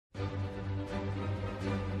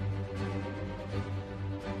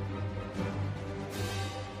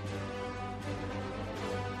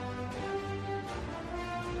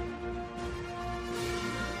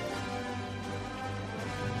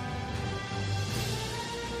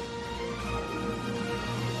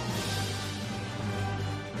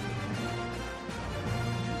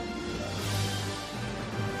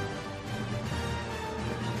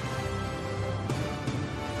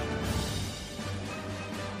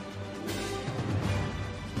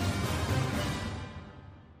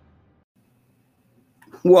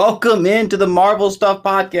Welcome into the Marvel Stuff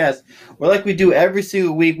Podcast, where, like we do every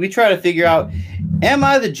single week, we try to figure out: am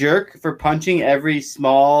I the jerk for punching every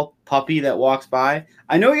small puppy that walks by?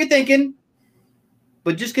 I know what you're thinking,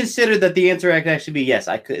 but just consider that the answer can actually be yes.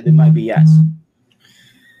 It might be yes.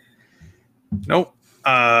 Nope.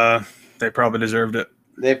 They probably deserved it.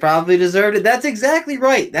 They probably deserved it. That's exactly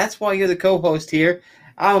right. That's why you're the co-host here.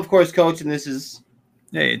 I'm, of course, Coach, and this is...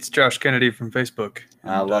 Hey, it's Josh Kennedy from Facebook.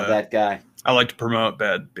 I love that guy. I like to promote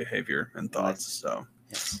bad behavior and thoughts. So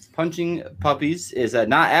punching puppies is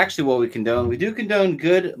not actually what we condone. We do condone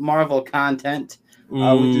good Marvel content,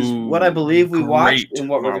 which is what I believe we watched and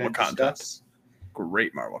what we're going to discuss.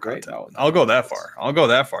 Great Marvel content. I'll go that far. I'll go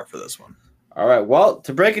that far for this one. All right. Well,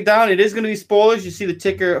 to break it down, it is going to be spoilers. You see the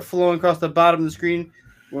ticker flowing across the bottom of the screen.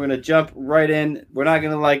 We're going to jump right in. We're not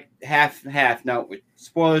going to half. No,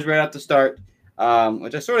 spoilers right at the start.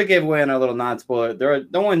 Which I sort of gave away on our little non-spoiler.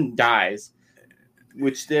 No one dies,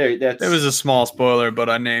 it was a small spoiler, but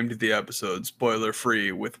I named the episode spoiler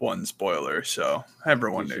free with one spoiler, so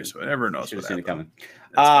everyone knows what happened. Coming.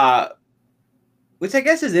 Which I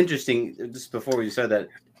guess is interesting. Just before we said that,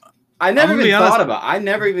 I never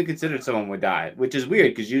even considered someone would die, which is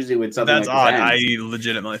weird because usually when something that's odd. I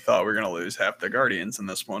legitimately thought we were gonna lose half the Guardians in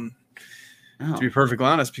this one. To be perfectly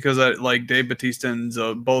honest, because Dave Bautista and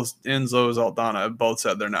Zoe Saldana both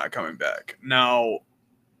said they're not coming back. Now,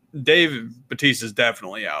 Dave Bautista is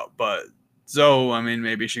definitely out, but Zoe, I mean,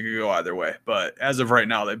 maybe she could go either way. But as of right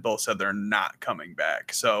now, they both said they're not coming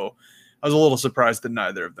back. So I was a little surprised that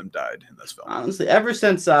neither of them died in this film. Honestly, ever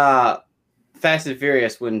since Fast and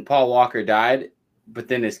Furious, when Paul Walker died, but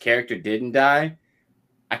then his character didn't die,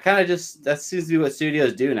 I kind of that seems to be what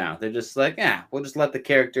studios do now. They're just like, we'll just let the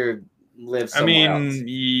character live somewhere else.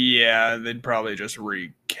 Yeah, they'd probably just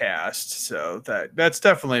recast, so that's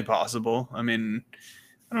definitely possible. I mean,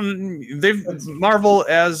 Marvel,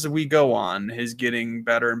 as we go on, is getting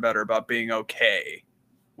better and better about being okay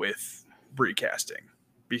with recasting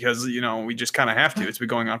because we just kind of have to. It's been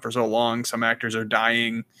going on for so long. Some actors are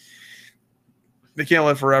dying; they can't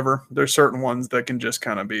live forever. There's certain ones that can just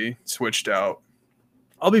kind of be switched out.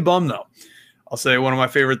 I'll be bummed though. I'll say one of my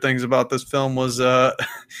favorite things about this film was the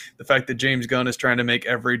fact that James Gunn is trying to make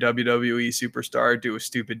every WWE superstar do a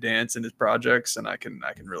stupid dance in his projects, and I can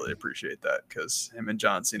really appreciate that because him and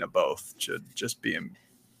John Cena both should just be in.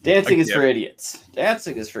 Dancing is for idiots.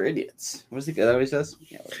 Dancing is for idiots. What is he? That what he says?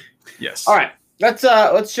 Yeah. Yes. All right.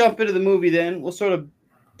 Let's jump into the movie then. We'll sort of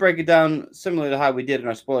break it down similar to how we did in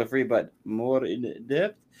our spoiler free, but more in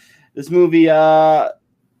depth. This movie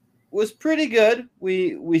was pretty good.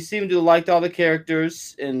 We seem to have liked all the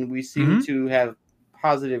characters, and we seem to have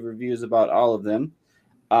positive reviews about all of them.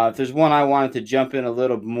 If there's one I wanted to jump in a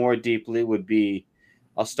little more deeply, would be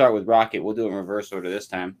I'll start with Rocket. We'll do it in reverse order this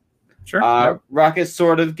time. Sure. Rocket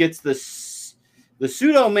sort of gets the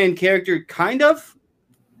pseudo main character, kind of,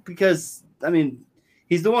 because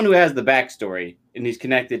he's the one who has the backstory. And he's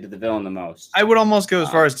connected to the villain the most. I would almost go as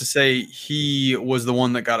far as to say he was the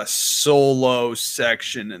one that got a solo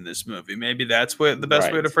section in this movie. Maybe that's the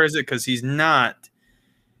best way to phrase it, because he's not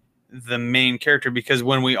the main character. Because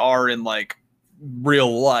when we are in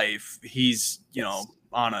real life, he's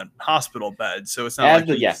on a hospital bed, so it's not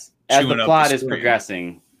as the plot is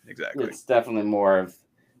progressing. Exactly, it's definitely more of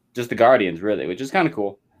just the Guardians, really, which is kind of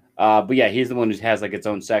cool. But yeah, he's the one who has its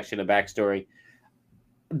own section of backstory.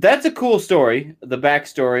 That's a cool story, the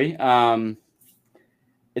backstory.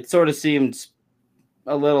 It sort of seemed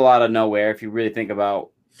a little out of nowhere if you really think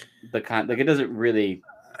about the it doesn't really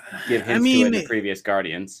give hints to it in the previous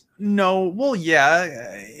Guardians. No, well,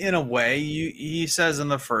 yeah, in a way. He says in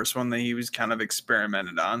the first one that he was kind of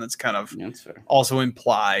experimented on. That's kind of also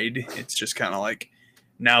implied. It's just kind of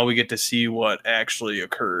now we get to see what actually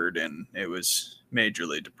occurred, and it was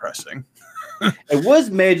majorly depressing. It was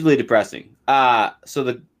majorly depressing.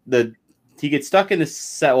 So he gets stuck in this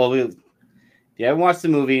set. Well, if you haven't watched the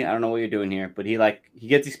movie, I don't know what you're doing here, but he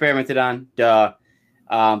gets experimented on, but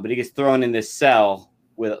he gets thrown in this cell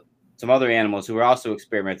with some other animals who are also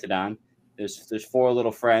experimented on. There's 4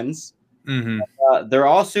 little friends. Mm-hmm. They're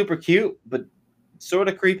all super cute, but sort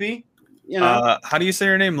of creepy. How do you say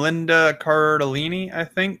her name? Linda Cardellini, I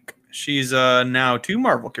think. She's now 2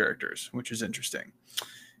 Marvel characters, which is interesting.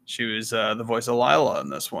 She was the voice of Lila in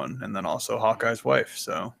this one, and then also Hawkeye's wife.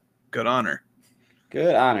 So good on her.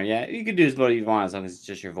 Good on her. Yeah, you can do what you want as long as it's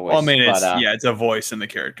just your voice. Well, I mean, it's a voice, and the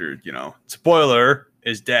character, spoiler,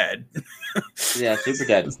 is dead. Yeah, super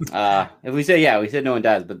dead. If we said no one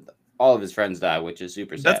dies, but all of his friends die, which is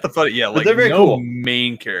super sad. That's the funny, yeah. But they're very cool.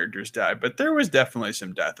 Main characters die, but there was definitely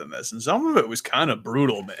some death in this, and some of it was kind of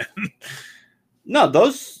brutal, man. No,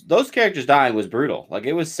 those characters dying was brutal. Like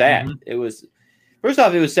it was sad. Mhm. It was first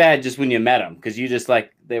off, it was sad just when you met them because you just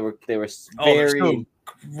like they were Oh, they're so very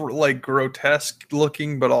like grotesque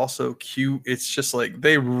looking, but also cute. It's just like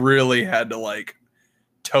they really had to like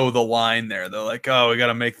toe the line there. They're like, oh, we got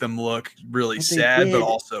to make them look really what they sad, but did.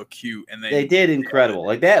 also cute, and They did incredible.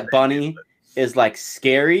 Like that bunny is like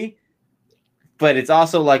scary, but it's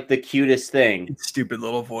also like the cutest thing stupid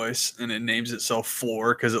little voice, and it names itself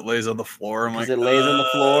Floor because it lays on the floor. I'm because like, it lays on the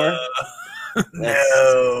floor. That's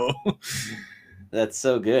no. that's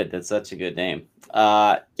so good. That's such a good name.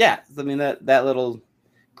 Yeah, I mean that little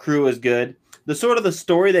crew is good. The sort of the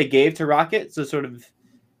story they gave to Rocket, so sort of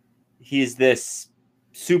he's this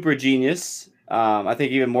super genius. I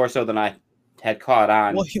think even more so than I had caught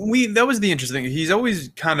on. Well, that was the interesting thing. He's always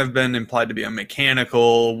kind of been implied to be a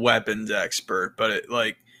mechanical weapons expert, but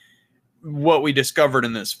what we discovered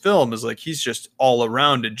in this film is like he's just all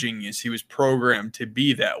around a genius. He was programmed to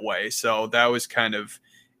be that way. So that was kind of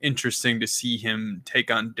interesting to see him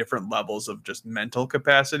take on different levels of just mental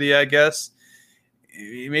capacity, I guess.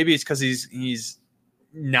 Maybe it's because he's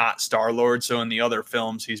not Star-Lord, so in the other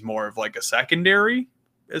films he's more of like a secondary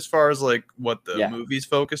as far as like what the movie's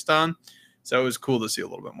focused on. So it was cool to see a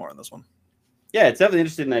little bit more in this one. Yeah, it's definitely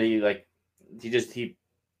interesting that he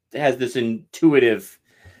has this intuitive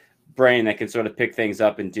brain that can sort of pick things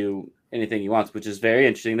up and do anything he wants, which is very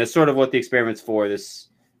interesting. That's sort of what the experiment's for, this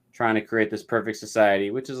trying to create this perfect society,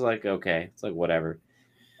 which is like, okay, it's like whatever.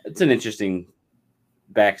 It's an interesting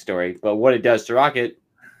backstory, but what it does to Rocket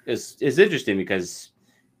is interesting because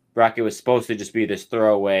Rocket was supposed to just be this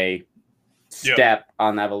throwaway step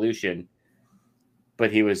on evolution,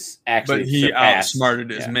 but he was actually outsmarted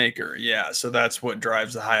his maker. Yeah, so that's what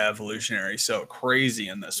drives the high evolutionary so crazy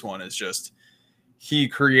in this one is just he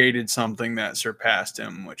created something that surpassed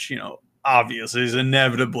him, which, obviously is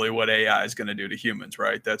inevitably what AI is going to do to humans,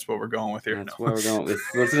 right? That's what we're going with here. That's where we're going with.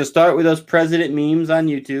 We're going to start with those president memes on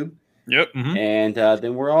YouTube. Yep. Mm-hmm. And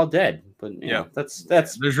then we're all dead. But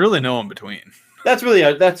that's there's really no in between. That's really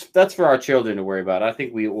that's for our children to worry about. I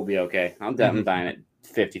think we will be okay. I'm dying at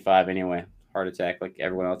 55 anyway. Heart attack like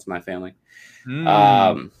everyone else in my family.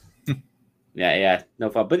 Yeah, no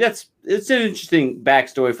fun. But it's an interesting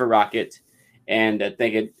backstory for Rocket, and I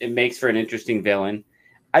think it makes for an interesting villain.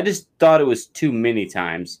 I just thought it was too many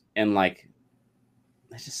times, and like,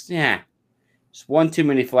 just one too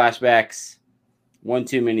many flashbacks, one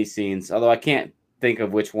too many scenes. Although I can't think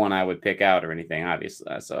of which one I would pick out or anything, obviously.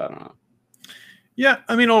 So I don't know. Yeah,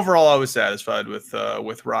 I mean, overall, I was satisfied with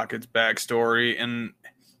Rocket's backstory, and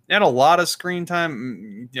had a lot of screen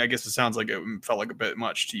time. I guess it sounds like it felt like a bit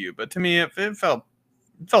much to you, but to me, it felt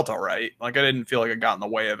all right. Like I didn't feel like it got in the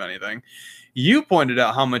way of anything. You pointed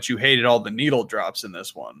out how much you hated all the needle drops in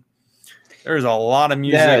this one. There's a lot of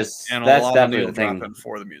music and a lot of needle dropping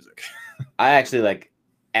for the music. I actually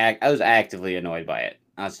I was actively annoyed by it.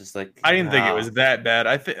 I was just like, I didn't think it was that bad.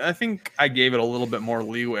 I think I gave it a little bit more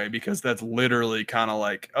leeway because that's literally kind of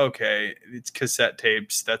like, okay, it's cassette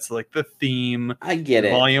tapes. That's like the theme. I get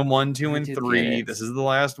it. Volume 1, 2, and 3. This is the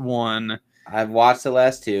last one. I've watched the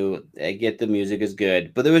last two. I get the music is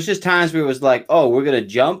good, but there was just times where it was like, oh, we're gonna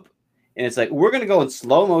jump, and it's like we're gonna go in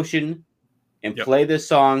slow motion and play this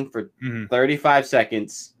song for 35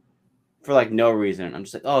 seconds for like no reason. I'm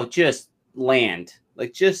just like, oh, just land.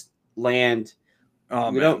 Oh,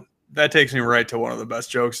 man. That takes me right to one of the best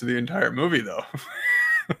jokes of the entire movie, though.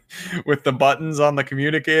 With the buttons on the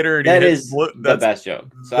communicator. And that is the best joke.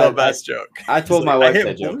 So best joke. I told my wife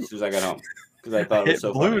that joke as soon as I got home. Because I thought it was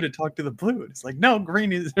so blue funny. to talk to the blue. It's like, no,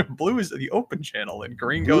 blue is the open channel, and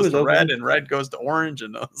green goes to red, and red goes to orange.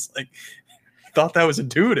 And I was like, thought that was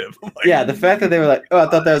intuitive. Like, yeah, the fact that they were like, oh, I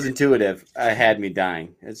thought that was intuitive, had me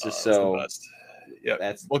dying. It's just so.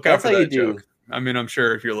 Yeah, look out for that joke. I mean, I'm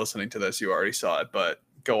sure if you're listening to this, you already saw it, but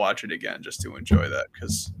go watch it again just to enjoy that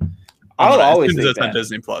because I'll always think it's on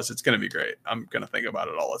Disney Plus. It's going to be great. I'm going to think about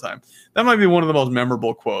it all the time. That might be one of the most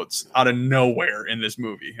memorable quotes out of nowhere in this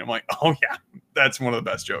movie. I'm like, oh yeah, that's one of the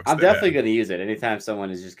best jokes. I'm definitely going to use it anytime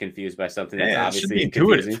someone is just confused by something that's obviously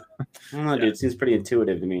intuitive. I don't know, dude. It seems pretty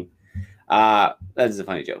intuitive to me. That is a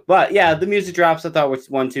funny joke, but yeah, the music drops I thought was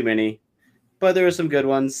one too many, but there were some good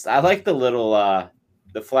ones. I like the little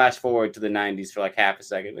the flash forward to the 90s for like half a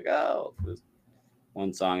second, like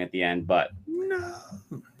one song at the end, but no.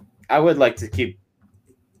 I would like to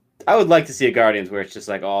see a Guardians where it's just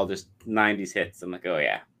like all just 90s hits. I'm like, oh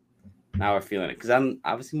yeah, now we're feeling it because I'm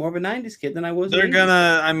obviously more of a 90s kid than I was.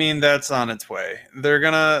 I mean, that's on its way.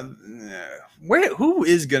 Who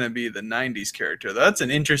is gonna be the 90s character? That's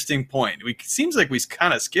an interesting point. Seems like we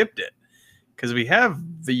kind of skipped it because we have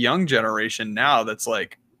the young generation now that's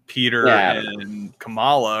like Peter Yeah, and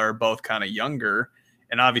Kamala are both kind of younger.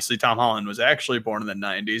 And obviously Tom Holland was actually born in the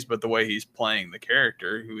 90s, but the way he's playing the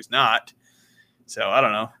character, who is not. So I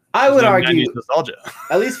don't know. I would There's no argue, 90s nostalgia.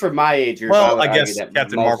 at least for my age group, Well, I would I argue guess that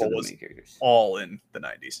Captain most Marvel of the was main characters. all in the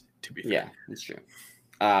 90s, to be fair. Yeah, that's true.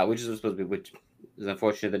 Which is supposed to be, which is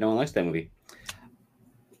unfortunate that no one likes that movie.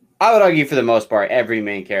 I would argue for the most part, every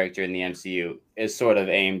main character in the MCU is sort of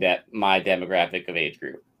aimed at my demographic of age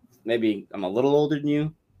group. Maybe I'm a little older than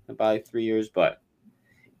you by 3 years, but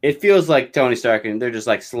it feels like Tony Stark and they're just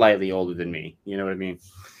like slightly older than me. You know what I mean?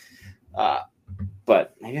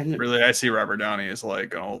 But maybe I'm Really, I see Robert Downey as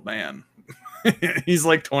like an old man. He's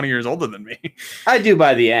like 20 years older than me. I do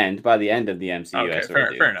by the end of the MCU. Okay, I sort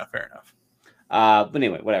of do. fair enough. But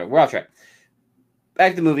anyway, whatever. We're off track.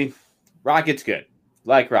 Back to the movie. Rocket's good.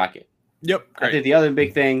 Like Rocket. Yep, I great. think the other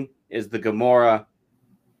big thing is the Gamora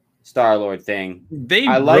Star-Lord thing. They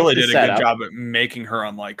I like really the did a setup. good job at making her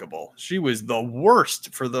unlikable. She was the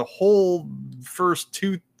worst for the whole first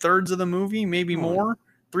 2/3 of the movie, maybe more,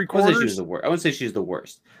 I wouldn't say she 3/4. was the worst. I wouldn't say she's the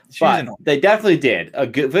worst. She's But annoying. they definitely did a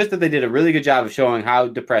good. First, that they did a really good job of showing how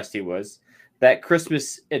depressed he was. That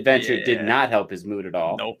Christmas adventure Yeah. did not help his mood at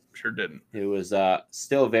all. Nope, sure didn't. He was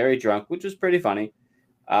still very drunk, which was pretty funny.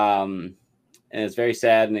 And it's very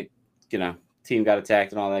sad, and it, team got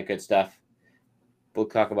attacked and all that good stuff. We'll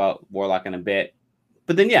talk about Warlock in a bit.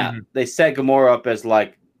 But then, they set Gamora up as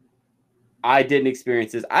like, I didn't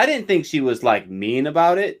experience this. I didn't think she was like mean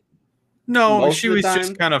about it. No, most she of the was time.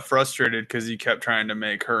 just kind of frustrated because he kept trying to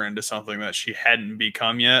make her into something that she hadn't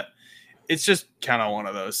become yet. It's just kind of one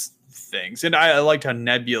of those things. And I liked how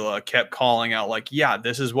Nebula kept calling out, like, yeah,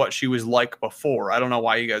 this is what she was like before. I don't know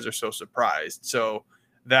why you guys are so surprised. So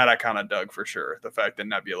that I kind of dug for sure. The fact that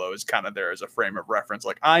Nebula is kind of there as a frame of reference.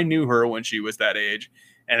 Like, I knew her when she was that age,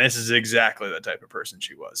 and this is exactly the type of person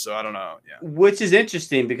she was. So I don't know. Yeah. Which is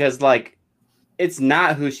interesting because, like, it's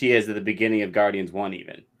not who she is at the beginning of Guardians 1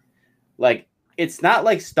 even. Like, it's not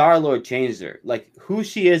like Star-Lord changed her. Like, who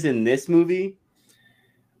she is in this movie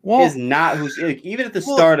is not who she is. Even at the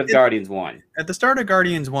start of Guardians 1. At the start of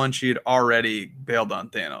Guardians 1, she had already bailed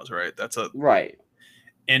on Thanos, right? Right.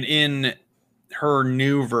 And in her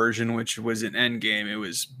new version, which was in Endgame, it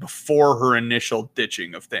was before her initial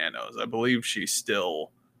ditching of Thanos. I believe she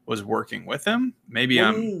still was working with him. Maybe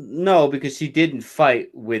No, because she didn't fight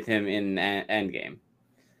with him in Endgame.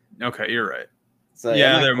 Okay, you're right. So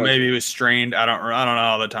yeah, there maybe it was strained. I don't know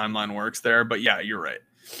how the timeline works there, but yeah, you're right.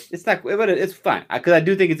 It's not, but it's fine because I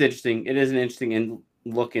do think it's interesting. It is an interesting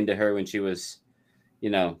look into her when she was,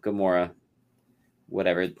 Gamora,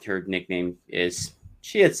 whatever her nickname is.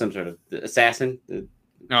 She had some sort of assassin.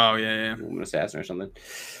 Oh yeah, woman assassin or something.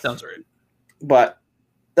 Sounds right. But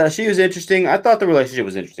she was interesting. I thought the relationship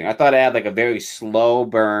was interesting. I thought it had like a very slow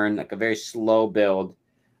burn, like a very slow build.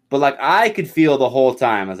 But like I could feel the whole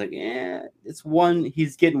time. I was like, yeah, it's one.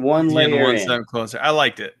 He's getting one layer one in. step closer. I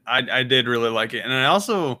liked it. I did really like it, and I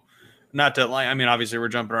also, not to like. I mean, obviously we're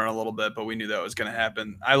jumping around a little bit, but we knew that was going to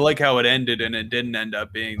happen. I like how it ended, and it didn't end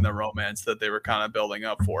up being the romance that they were kind of building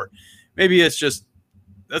up for. Maybe it's just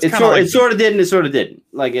that's kind of like it sort of did and it sort of didn't.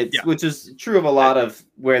 Like which is true of a lot of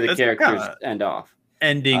where the characters end off.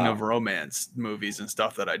 Ending of romance movies and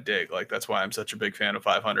stuff that I dig. Like that's why I'm such a big fan of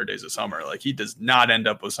 500 Days of Summer. Like he does not end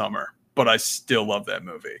up with Summer, but I still love that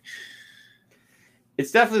movie. It's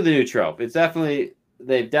definitely the new trope. They've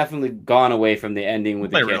definitely gone away from the ending with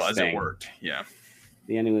the kiss realize thing. It worked. Yeah.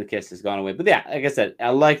 The ending with the kiss has gone away. But yeah, like I said, I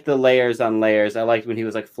like the layers on layers. I liked when he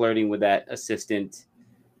was like flirting with that assistant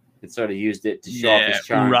and sort of used it to show off his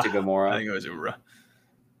charm to Gamora. I think it was Ura.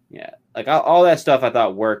 Yeah, like all that stuff I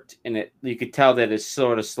thought worked, and you could tell that it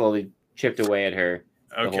sort of slowly chipped away at her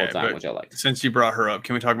the whole time, which I liked. Since you brought her up,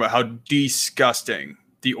 can we talk about how disgusting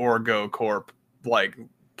the Orgo Corp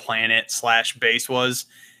planet / base was?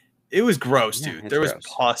 It was gross, dude. There was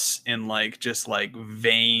pus in just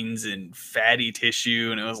veins and fatty tissue,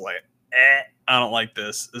 and it was like, I don't like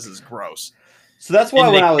this. This is gross. So that's why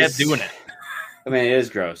when I was kept doing it. I mean, it is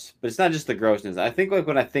gross, but it's not just the grossness. I think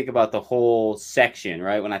when I think about the whole section,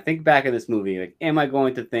 right? When I think back of this movie, like, am I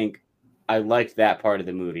going to think I liked that part of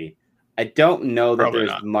the movie? I don't know that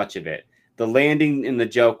there's much of it. The landing and the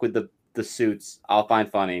joke with the suits, I'll find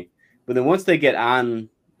funny. But then once they get on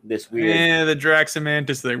this weird... Yeah, the Drax and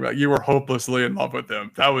Mantis thing, you were hopelessly in love with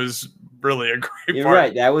them. That was really a great part. You're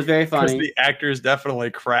right. That was very funny. Because the actors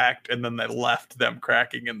definitely cracked, and then they left them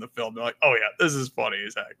cracking in the film. They're like, "Oh yeah, this is funny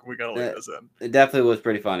as heck. We gotta leave this in." It definitely was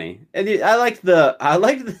pretty funny, and I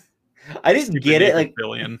didn't get it. Like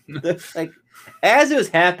billion. As it was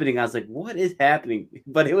happening, I was like, "What is happening?"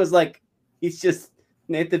 But it was like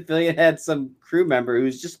Nathan Fillion had some crew member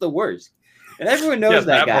who's just the worst. And everyone knows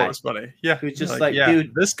that guy. Part was funny. Yeah. Who's just yeah,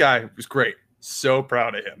 dude, this guy was great. So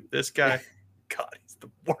proud of him. This guy, God, he's the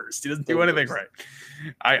worst. He doesn't do anything right.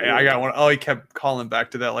 I got one. Oh, he kept calling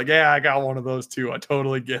back to that. Like, yeah, I got one of those too. I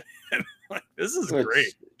totally get it. Like, this is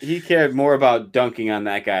great. He cared more about dunking on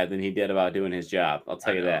that guy than he did about doing his job. I'll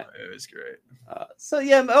tell you that. It was great. So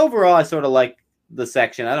yeah, overall, I sort of like the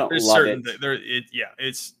section. I don't love it.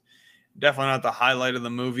 It's definitely not the highlight of the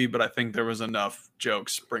movie, but I think there was enough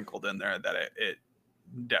jokes sprinkled in there that it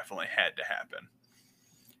definitely had to happen.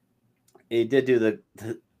 He did do the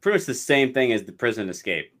pretty much the same thing as the Prison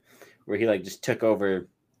Escape, where he like just took over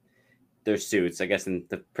their suits. I guess in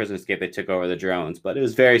the Prison Escape they took over the drones, but it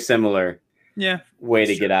was very similar. Yeah, way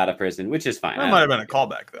to get out of prison, which is fine. That might have been a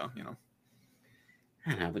callback, though. You know,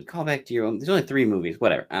 I don't know, but call back to your own. There's only 3 movies.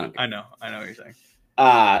 Whatever. I don't care. I know what you're saying.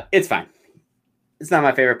 It's fine. It's not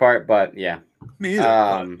my favorite part, but yeah. Me either.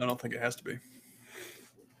 I don't think it has to be.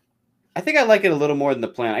 I think I like it a little more than the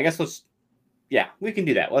plan. I guess we can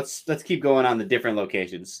do that. Let's keep going on the different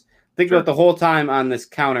locations. Think about the whole time on this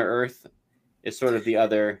counter Earth is sort of the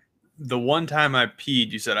other. The one time I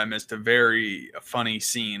peed, you said I missed a very funny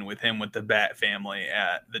scene with him with the Bat family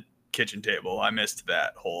at the kitchen table. I missed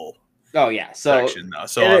that whole section though.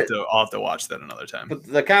 So I'll have to watch that another time. But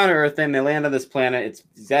the counter Earth thing, they land on this planet. It's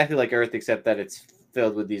exactly like Earth, except that it's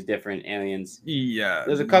filled with these different aliens. Yeah.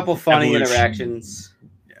 There's a couple funny interactions.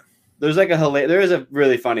 Yeah. There's like there is a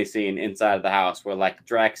really funny scene inside of the house where like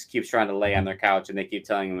Drax keeps trying to lay on their couch and they keep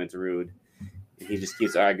telling him it's rude. And he just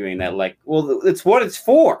keeps arguing that like, well, it's what it's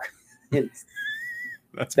for.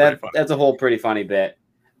 That's a whole pretty funny bit.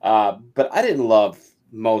 But I didn't love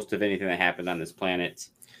most of anything that happened on this planet.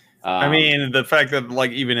 I mean, the fact that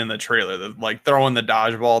like even in the trailer, like throwing the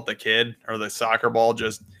dodgeball at the kid or the soccer ball,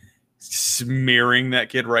 just smearing that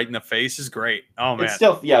kid right in the face is great. Oh man,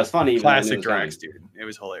 it was funny. Classic Drax, dude. It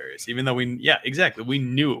was hilarious. Even though we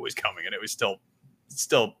knew it was coming, and it was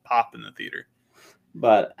still pop in the theater.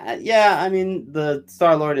 But I mean, the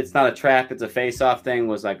Star-Lord, it's not a trap, it's a face-off thing,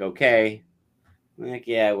 was like, okay. Like,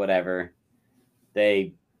 yeah, whatever.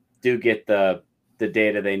 They do get the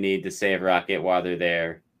data they need to save Rocket while they're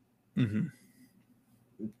there. Mm-hmm.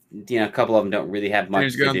 You know, a couple of them don't really have much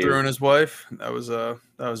James Gunn threw in his wife. That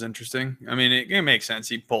was interesting. I mean, it makes sense.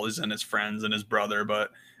 He pulls in his friends and his brother,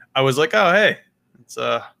 but I was like, oh, hey, it's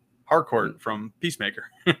Harcourt from Peacemaker.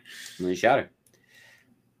 And he shot her.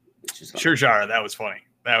 Sure, Shara, that was funny.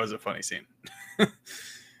 That was a funny scene.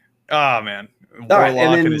 Oh man,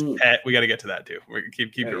 Warlock and his pet. We got to get to that too. We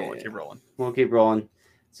keep rolling. Yeah. Keep rolling. We'll keep rolling.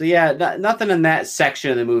 So yeah, nothing in that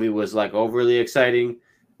section of the movie was like overly exciting.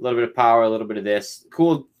 A little bit of power, a little bit of this.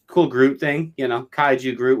 Cool Groot thing. You know,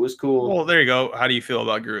 Kaiju Groot was cool. Well, there you go. How do you feel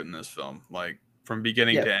about Groot in this film? Like from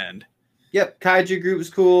beginning to end. Yep, Kaiju Groot was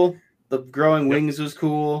cool. The growing wings was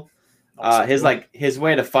cool. His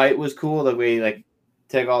way to fight was cool. The way he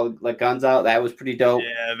take all like guns out, that was pretty dope.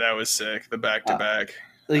 Yeah, that was sick. The back to back.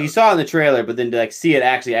 You saw it in the trailer, but then to see it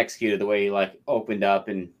actually executed, the way he opened up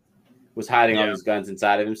and was hiding all his guns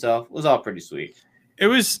inside of himself, was all pretty sweet. It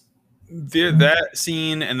was that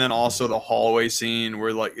scene, and then also the hallway scene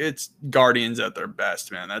where it's Guardians at their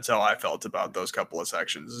best, man. That's how I felt about those couple of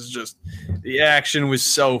sections. It's just the action was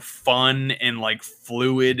so fun and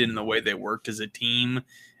fluid in the way they worked as a team.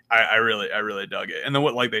 I really dug it. And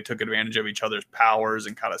then they took advantage of each other's powers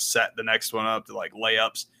and kind of set the next one up to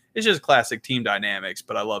layups. It's just classic team dynamics,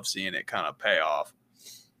 but I love seeing it kind of pay off.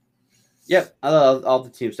 Yep. I love all the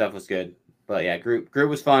team stuff was good. But yeah, Groot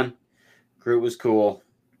was fun. Groot was cool.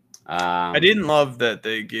 I didn't love that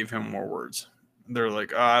they gave him more words. They're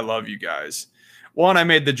like, oh, I love you guys. One, I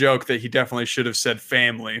made the joke that he definitely should have said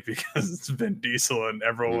family because it's Vin Diesel and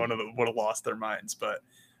everyone would have lost their minds. But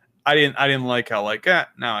I didn't like how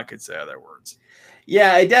now I could say other words.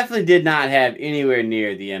 Yeah, it definitely did not have anywhere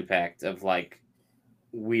near the impact of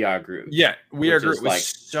We Are Groot. Yeah, We Are Groot was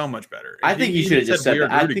so much better. I think you should have just said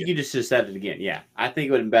that. I think you just should have said it again. Yeah, I think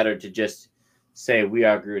it would have been better to just say We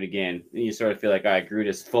Are Groot again. And you sort of feel like, all right, Groot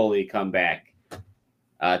has fully come back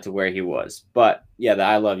to where he was. But yeah, the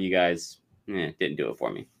I love you guys didn't do it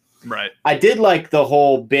for me. Right. I did like the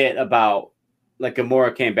whole bit about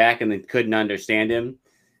Gamora came back and then couldn't understand him.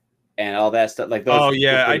 And all that stuff those. Oh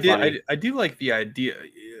yeah, I did. I do like the idea.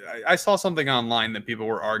 I saw something online that people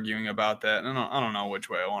were arguing about that, and I don't know which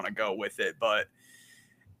way I want to go with it, but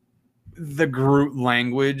the Groot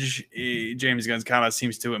language, James Gunn kind of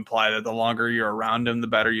seems to imply that the longer you're around him, the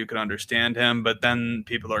better you can understand him. But then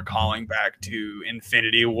people are calling back to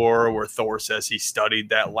Infinity War, where Thor says he studied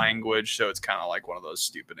that language, so it's kind of like one of those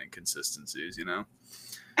stupid inconsistencies, you know.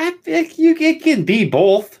 I think it can be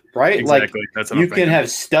both, right? Exactly. That's what you can have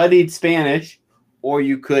studied Spanish, or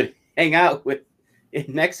you could hang out with in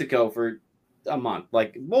Mexico for a month.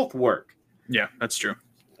 Like both work. Yeah, that's true.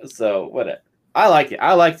 So what? I liked it.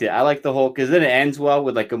 I liked it. I like the whole because then it ends well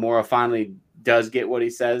with like Gamora finally does get what he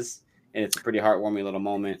says, and it's a pretty heartwarming little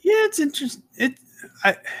moment. Yeah, it's interesting.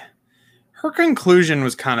 Her conclusion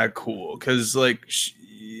was kind of cool because like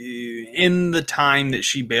in the time that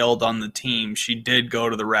she bailed on the team, she did go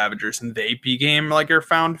to the Ravagers and they became like her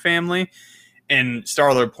found family. And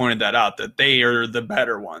Star-Lord pointed that out, that they are the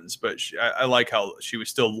better ones. But I like how she was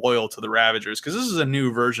still loyal to the Ravagers because this is a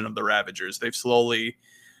new version of the Ravagers. They've slowly,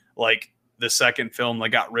 like the second film, they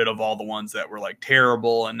got rid of all the ones that were like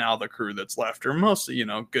terrible. And now the crew that's left are mostly, you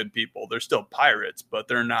know, good people. They're still pirates, but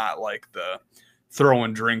they're not like the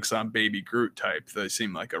throwing drinks on Baby Groot type. They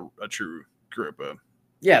seem like a true group of.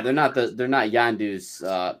 Yeah, they're not Yandu's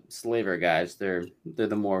slaver guys. They're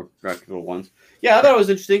the more reputable ones. Yeah, I thought it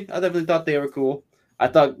was interesting. I definitely thought they were cool. I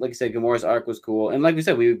thought, like I said, Gamora's arc was cool, and like we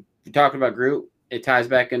said, we talked about Groot. It ties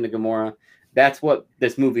back into Gamora. That's what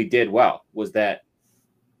this movie did well. Was that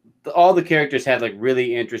all the characters had like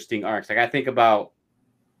really interesting arcs. Like I think about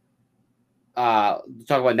talk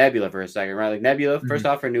about Nebula for a second, right? Like Nebula, first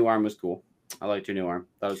off, her new arm was cool. I liked her new arm.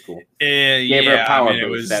 That was cool. Gave her a power boost. It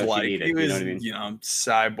was that like needed, it was, you know what I mean? You know,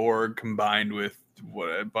 Cyborg combined with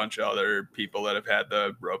a bunch of other people that have had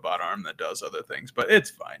the robot arm that does other things, but it's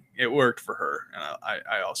fine. It worked for her, and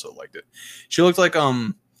I also liked it. She looked like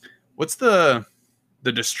what's the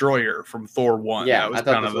Destroyer from Thor 1? Yeah, that was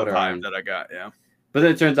kind of the vibe that I got. Yeah, but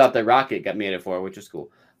then it turns out that Rocket got made it for her, which is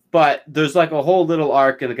cool. But there's like a whole little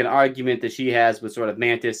arc and like an argument that she has with sort of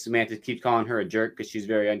Mantis. Mantis keeps calling her a jerk because she's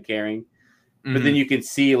very uncaring. But then you can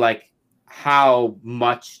see like how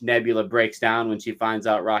much Nebula breaks down when she finds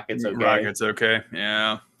out Rocket's okay. Rocket's okay,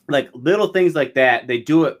 yeah. Like little things like that. They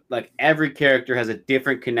do it like every character has a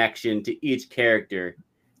different connection to each character.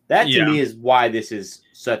 That to me is why this is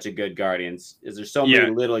such a good Guardians. Is there's so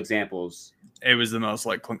many little examples. It was the most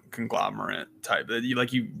like conglomerate type.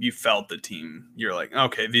 You felt the team. You're like,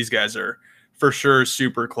 okay, these guys are for sure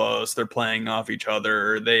super close. They're playing off each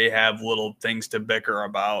other. They have little things to bicker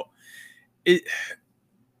about.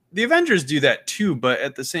 The Avengers do that too, but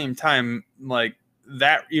at the same time, like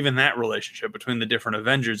that relationship between the different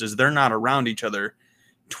Avengers is they're not around each other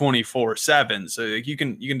 24/7. So like, you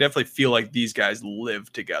can definitely feel like these guys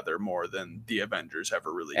live together more than the Avengers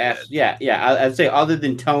ever really did. Yeah. I'd say other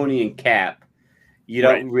than Tony and Cap, you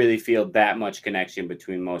don't really feel that much connection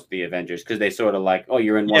between most of the Avengers because they sort of like, oh,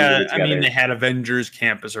 you're in one movie together. I mean, they had Avengers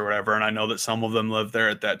Campus or whatever, and I know that some of them lived there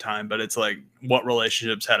at that time, but it's like, what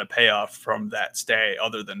relationships had a payoff from that stay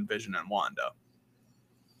other than Vision and Wanda?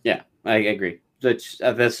 Yeah, I agree. That's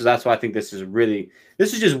why I think this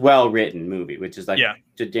is just well-written movie, which is like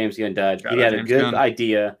to James Gunn did. He had a good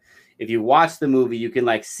idea. If you watch the movie, you can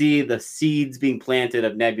like see the seeds being planted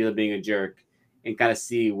of Nebula being a jerk and kind of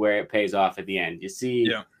see where it pays off at the end. You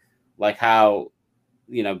see like how,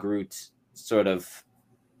 you know, Groot sort of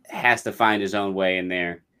has to find his own way in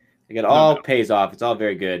there. Like it all pays off. It's all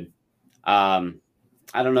very good. I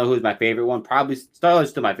don't know who's my favorite one. Probably Star-Lord's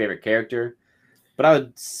still my favorite character, but I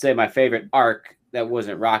would say my favorite arc that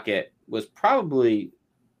wasn't Rocket was probably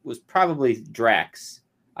Drax.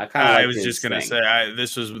 I was just gonna say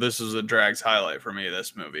this was a Drax highlight for me.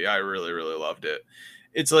 This movie, I really loved it.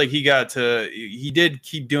 It's like he did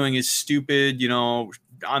keep doing his stupid, you know,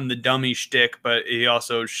 on the dummy shtick, but he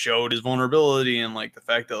also showed his vulnerability and like the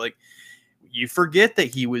fact that like you forget that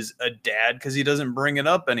he was a dad because he doesn't bring it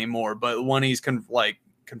up anymore. But when he's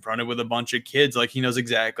confronted with a bunch of kids, like he knows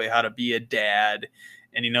exactly how to be a dad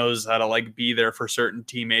and he knows how to like be there for certain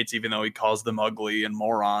teammates, even though he calls them ugly and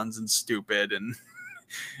morons and stupid and.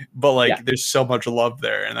 But like, there's so much love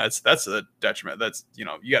there, and that's a detriment. That's, you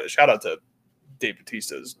know, you got to shout out to Dave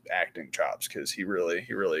Bautista's acting chops because he really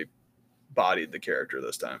bodied the character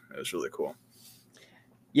this time. It was really cool.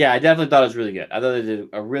 Yeah, I definitely thought it was really good. I thought they did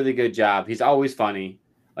a really good job. He's always funny.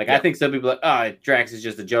 Like I think some people are like, oh, Drax is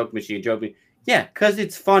just a joke machine, Yeah, because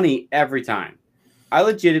it's funny every time. I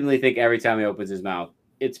legitimately think every time he opens his mouth,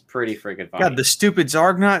 it's pretty freaking funny. God, the stupid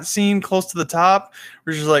Zargnot scene close to the top,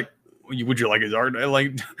 we're just like, would you like a Zargnot?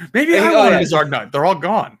 Like, maybe I want a Zargnot. They're all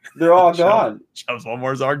gone. They're all gone. Shoves one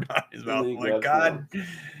more Zargnot in his mouth. Oh my God.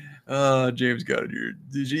 James Gunn,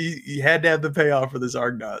 you had to have the payoff for the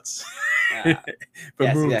Zargnots.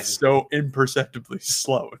 But moved so imperceptibly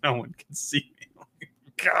slow. No one can see me.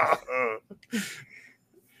 God.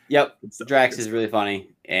 Yep. Drax is really funny.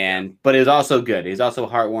 But it was also good. He's also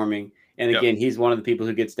heartwarming. And again, he's one of the people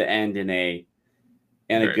who gets to end in a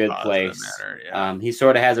good place. Manner, he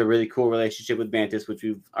sort of has a really cool relationship with Mantis, which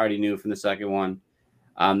we already knew from the second one.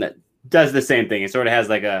 That does the same thing. It sort of has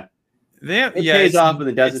like a It pays off, but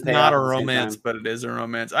it doesn't it's pay not off a at the same romance, time. but it is a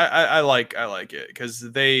romance. I like it because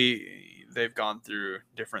they've gone through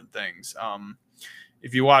different things.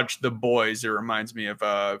 If you watch The Boys, it reminds me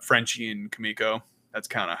of Frenchie and Kamiko. That's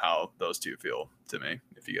kind of how those two feel to me.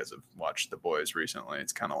 If you guys have watched The Boys recently,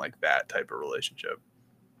 it's kind of like that type of relationship.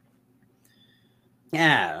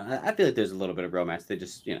 Yeah, I feel like there's a little bit of romance. They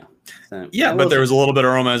just, Yeah, but there was a little bit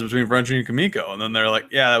of romance between Frenchie and Kamiko, and then they're like,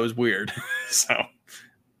 yeah, that was weird. So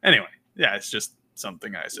anyway, yeah, it's just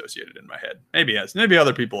something I associated in my head. Maybe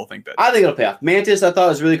other people will think that. I think it'll pay off. Mantis, I thought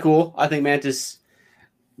was really cool. I think Mantis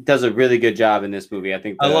does a really good job in this movie.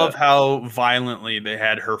 I love how violently they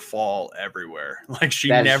had her fall everywhere. Like she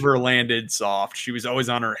never landed soft. She was always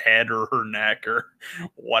on her head or her neck or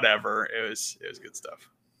whatever. It was good stuff.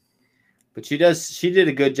 But she did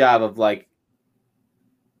a good job of like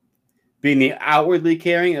being the outwardly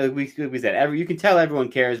caring. Like we said, you can tell everyone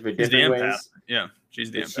cares for different ways. Yeah, she's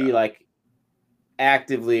the empath. She like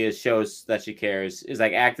actively shows that she cares. Is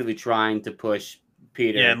like actively trying to push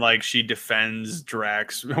Peter. Yeah, and like she defends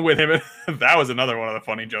Drax with him. That was another one of the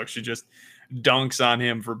funny jokes. She just dunks on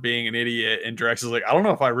him for being an idiot, and Drax is like, I don't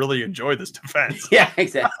know if I really enjoy this defense. Yeah,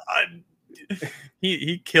 exactly.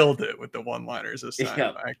 He killed it with the one-liners this time.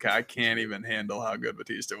 Yeah. I can't even handle how good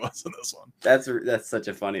Batista was in this one. That's such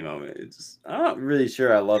a funny moment. I'm not really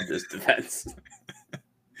sure I love this defense.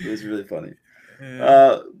 It was really funny.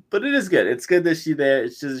 But it is good. It's good that she's there.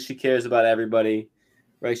 It's just that she cares about everybody.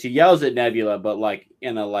 Right? She yells at Nebula, but like,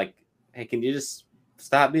 hey, can you just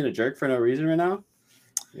stop being a jerk for no reason right now?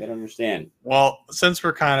 You gotta understand. Well, since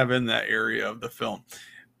we're kind of in that area of the film,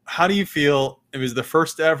 how do you feel it was the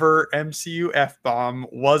first ever MCU F-bomb?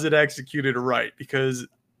 Was it executed right? Because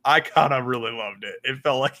I kind of really loved it. It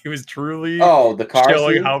felt like he was truly the car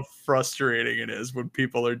showing scene? how frustrating it is when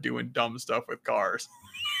people are doing dumb stuff with cars.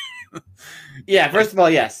 Yeah, first of all,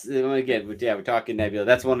 yes. Again, we're talking Nebula.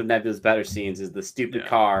 That's one of Nebula's better scenes is the stupid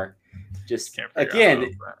car. Just,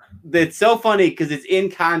 again, it's so funny because it's in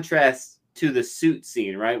contrast to the suit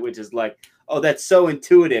scene, right? Which is like, oh, that's so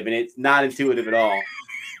intuitive, and it's not intuitive at all.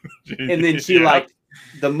 And then she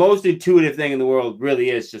the most intuitive thing in the world really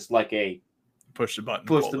is just like a push the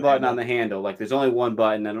button on the handle. Like there's only one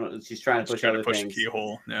button. I don't know. She's trying to push other things. The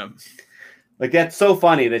keyhole. Yeah. Like that's so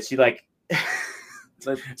funny that she like.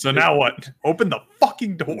 So now what? Open the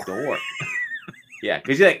fucking door. Yeah,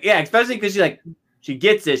 because especially because she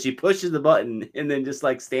gets it, she pushes the button and then just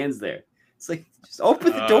like stands there. It's like just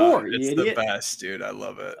open the door. It's you idiot. The best, dude. I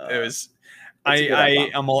love it. It was.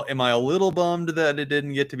 Am I a little bummed that it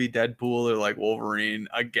didn't get to be Deadpool or like Wolverine?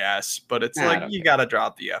 I guess, but it's you got to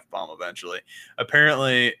drop the F-bomb eventually.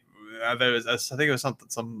 Apparently, I think it was something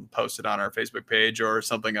someone posted on our Facebook page or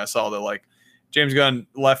something. I saw that like James Gunn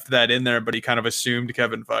left that in there, but he kind of assumed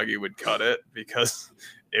Kevin Feige would cut it because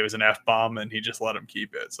it was an F-bomb and he just let him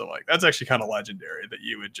keep it. So like that's actually kind of legendary that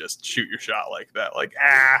you would just shoot your shot like that. Like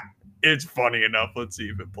it's funny enough. Let's see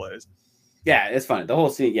if it plays. Yeah, it's funny. The whole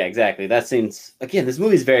scene, yeah, exactly. That scene's again. This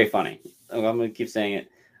movie's very funny. I'm gonna keep saying it.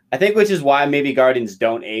 I think, which is why maybe Guardians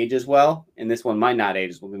don't age as well, and this one might not age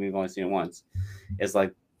as well. We've only seen it once. It's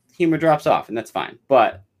like humor drops off, and that's fine.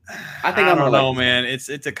 But I think I don't know, man. It's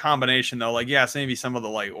a combination though. Like, yes, maybe some of the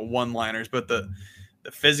like one-liners, but the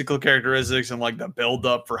physical characteristics and like the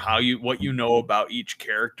build-up for what you know about each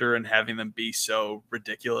character and having them be so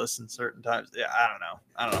ridiculous in certain times. Yeah, I don't know.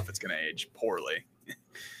 I don't know if it's gonna age poorly.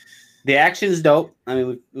 The action's dope. I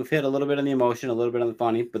mean, we've hit a little bit on the emotion, a little bit on the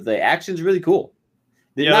funny, but the action's really cool.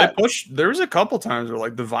 They pushed. There was a couple times where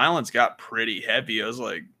like the violence got pretty heavy. I was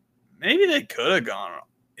like, maybe they could have gone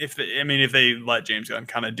if they let James Gunn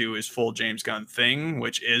kind of do his full James Gunn thing,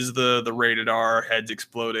 which is the rated R, heads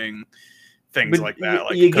exploding, things like that.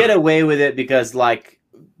 Like you get away with it because like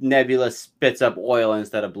Nebula spits up oil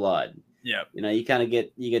instead of blood. Yeah, you kind of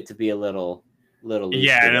get to be a little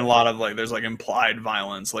yeah, and a lot of like there's like implied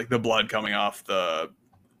violence, like the blood coming off the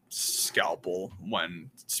scalpel when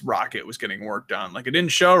Rocket was getting worked on. Like it didn't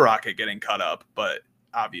show Rocket getting cut up, but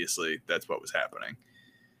obviously that's what was happening.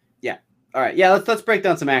 Yeah. All right. Yeah. Let's break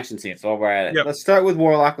down some action scenes while we're at it. Yep. Let's start with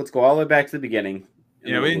Warlock. Let's go all the way back to the beginning.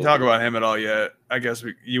 Yeah, we didn't talk about him at all yet. I guess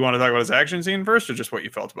you want to talk about his action scene first, or just what you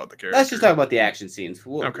felt about the character? Let's just talk about the action scenes.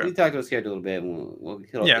 We talked about his character a little bit. And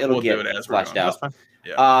it'll get fleshed out.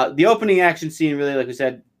 Yeah. The opening action scene, really, like we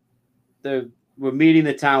said, we're meeting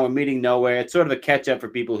the town. We're meeting nowhere. It's sort of a catch up for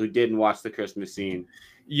people who didn't watch the Christmas scene.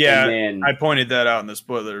 Yeah, I pointed that out in the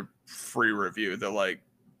spoiler-free review. That like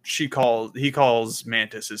he calls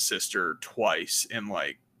Mantis his sister twice in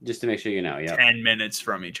like. Just to make sure you know, yeah. 10 minutes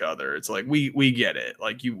from each other. It's like we get it.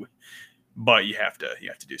 Like but you have to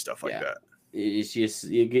do stuff like that.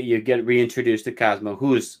 You get reintroduced to Cosmo,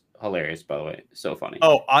 who's hilarious, by the way. So funny.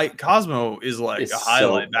 Oh, Cosmo is like It's a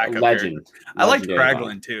highlight so backup legend. character. I liked Legendary funny.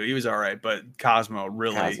 Kraglin too. He was all right, but Cosmo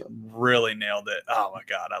really, Cosmo. really nailed it. Oh my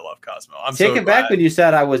god, I love Cosmo. I'm Take so it back glad. when you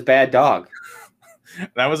said I was bad dog.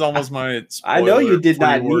 That was almost my I know you did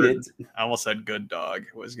spoiler-free not need word. it. I almost said good dog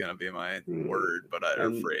was gonna be my word, or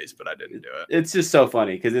And phrase, but I didn't do it. It's just so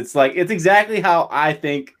funny because it's like it's exactly how I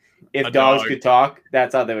think if A dogs dog. could talk,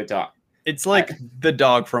 that's how they would talk. It's like the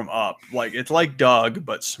dog from Up. Like it's like Doug,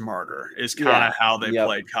 but smarter. Is kind of Yeah. how they Yep.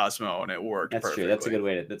 played Cosmo, and it worked That's perfectly. true. That's a good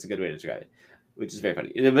way to describe it, which is very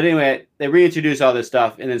funny. But anyway, they reintroduce all this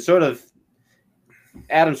stuff, and then sort of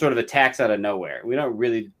Adam sort of attacks out of nowhere. We don't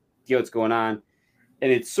really get what's going on,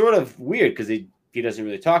 and it's sort of weird because he doesn't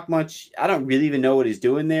really talk much. I don't really even know what he's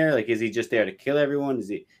doing there. Like, is he just there to kill everyone? Is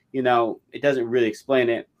he, it doesn't really explain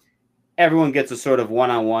it. Everyone gets a sort of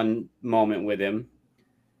one-on-one moment with him.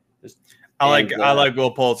 I like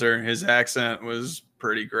Will Poulter. His accent was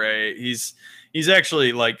pretty great. He's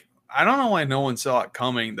actually like, I don't know why no one saw it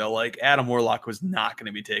coming that like Adam Warlock was not going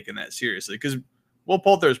to be taken that seriously, because Will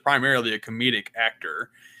Poulter is primarily a comedic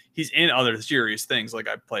actor. He's in other serious things. Like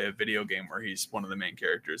I play a video game where he's one of the main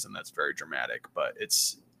characters, and that's very dramatic, but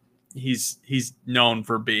he's known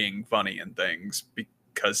for being funny in things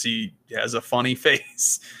because he has a funny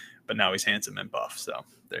face, but now he's handsome and buff. So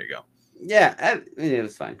there you go. Yeah, it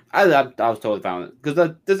was fine. I was totally fine with it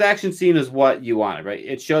because this action scene is what you wanted, right?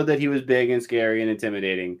 It showed that he was big and scary and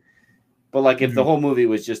intimidating. But like, if the whole movie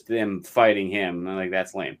was just them fighting him, I'm like,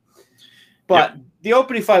 that's lame. But the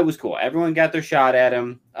opening fight was cool. Everyone got their shot at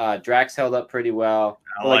him. Drax held up pretty well.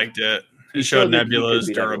 I liked it. It showed that he could Nebula's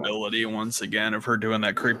beat everyone. durability once again of her doing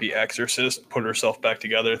that creepy exorcist, put herself back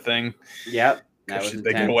together thing. Yep. That was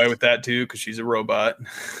They get away with that too because she's a robot.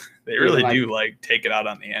 They really do like take it out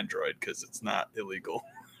on the android because it's not illegal.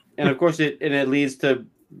 And of course, it leads to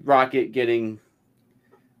Rocket getting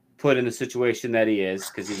put in the situation that he is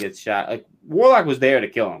because he gets shot. Like Warlock was there to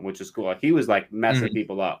kill him, which is cool. Like he was like messing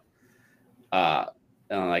people up.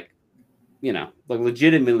 And like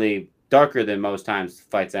legitimately darker than most times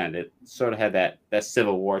fights end. It sort of had that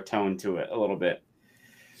Civil War tone to it a little bit.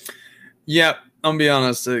 Yeah, I'll be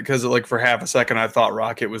honest, because like for half a second I thought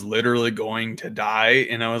Rocket was literally going to die,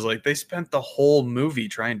 and I was like, they spent the whole movie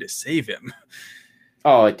trying to save him.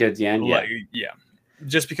 Oh, it did the end, yeah. Like, yeah,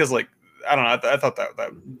 just because like I don't know, I thought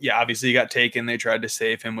that obviously he got taken. They tried to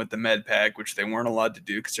save him with the med pack, which they weren't allowed to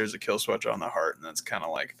do because there's a kill switch on the heart, and that's kind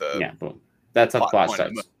of like the boom. That's how the plot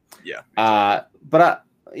starts. Yeah, that's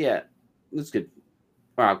good.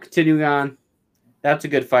 All right, continuing on. That's a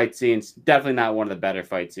good fight scene. It's definitely not one of the better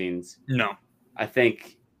fight scenes. No. I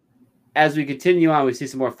think as we continue on, we see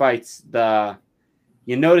some more fights.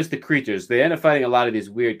 You notice the creatures. They end up fighting a lot of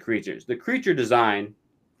these weird creatures. The creature design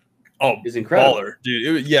is incredible. Baller,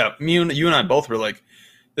 dude. You and I both were like,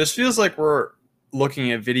 this feels like we're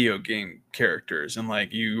looking at video game characters. And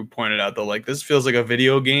like you pointed out, though, like this feels like a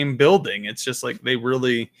video game building. It's just like they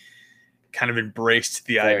really kind of embraced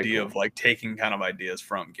the idea of like taking kind of ideas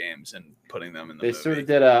from games and putting them in the movie. Sort of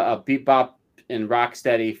did a Bebop and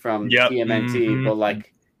Rocksteady from TMNT, but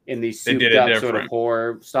like in the souped up sort of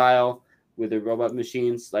horror style with the robot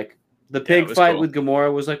machines. Like the pig fight with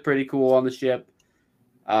Gamora was like pretty cool on the ship.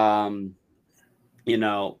 The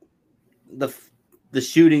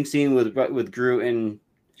shooting scene with Groot and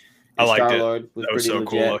I liked Star-Lord was that was pretty so legit.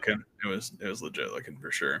 cool looking. It was legit looking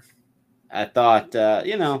for sure. I thought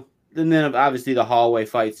and then obviously the hallway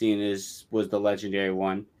fight scene was the legendary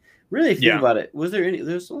one. Really think about it. Was there any?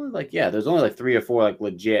 There's only like 3 or 4 like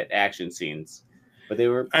legit action scenes, but they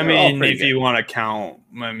were. I mean, if you want to count,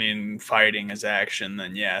 fighting as action,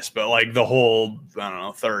 then yes. But like the whole, I don't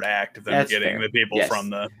know, third act of them getting the people from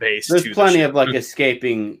the base. There's plenty of like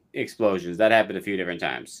escaping explosions that happened a few different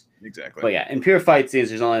times. Exactly. But yeah, in pure fight scenes,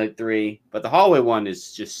 there's only like 3. But the hallway one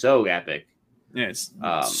is just so epic. Yeah, it's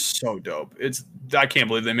so dope. I can't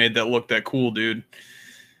believe they made that look that cool, dude.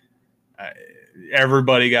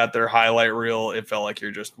 Everybody got their highlight reel. It felt like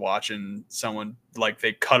you're just watching someone, like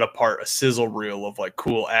they cut apart a sizzle reel of like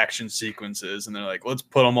cool action sequences, and they're like, let's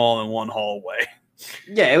put them all in one hallway.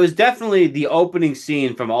 Yeah, it was definitely the opening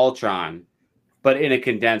scene from Ultron, but in a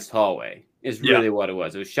condensed hallway is really what it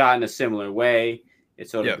was. It was shot in a similar way.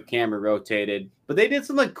 It's sort of the camera rotated, but they did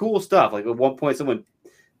some like cool stuff. Like at one point, someone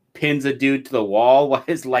pins a dude to the wall while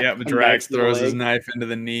his but Drax throws his knife into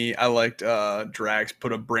the knee. I liked Drax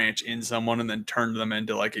put a branch in someone and then turned them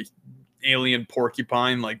into like a alien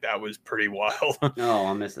porcupine. Like that was pretty wild. Oh,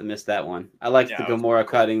 I missed that one. I liked the Gamora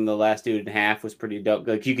cutting the last dude in half was pretty dope.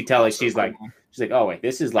 Like you could tell like she's like, oh wait,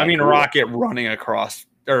 this is like Rocket running across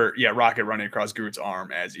Rocket running across Groot's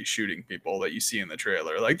arm as he's shooting people that you see in the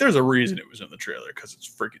trailer. Like, there's a reason it was in the trailer because it's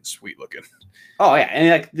freaking sweet looking. Oh yeah, and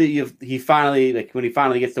like he finally when he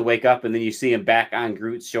finally gets to wake up, and then you see him back on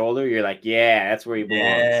Groot's shoulder, you're like, yeah, that's where he belongs.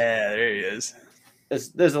 Yeah, there he is.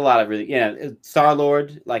 There's a lot of really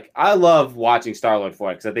Star-Lord. Like, I love watching Star-Lord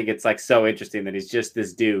for it because I think it's like so interesting that he's just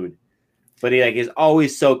this dude. But he like is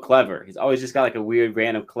always so clever. He's always just got like a weird,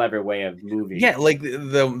 random, clever way of moving. Yeah, like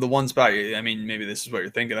the one spot. I mean, maybe this is what you're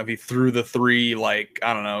thinking of. He threw the 3 like,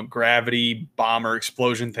 I don't know, gravity bomber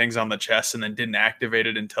explosion things on the chest, and then didn't activate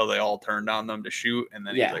it until they all turned on them to shoot, and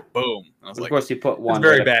then he's like, boom. And I was of like, course, he put one. It's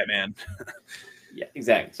very Batman. Yeah,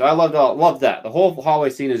 exactly. So I love that. The whole hallway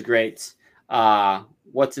scene is great.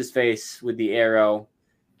 What's his face with the arrow?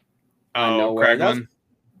 Oh, Kraglin.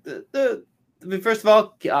 I mean, first of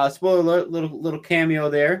all, spoiler alert, little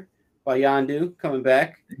cameo there by Yondu coming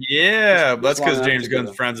back. Yeah, that's because James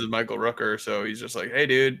Gunn's friends with Michael Rooker, so he's just like, hey,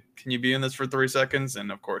 dude, can you be in this for 3 seconds?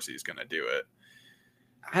 And of course he's going to do it.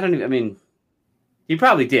 I mean, he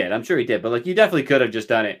probably did. I'm sure he did, but like, you definitely could have just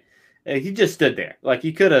done it. He just stood there. Like,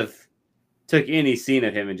 you could have took any scene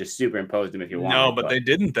of him and just superimposed him if you wanted. No, but they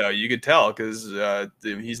didn't, though. You could tell because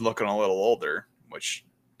he's looking a little older, which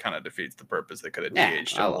kind of defeats the purpose. They could have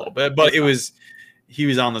de-aged him a little bit, but he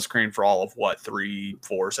was on the screen for all of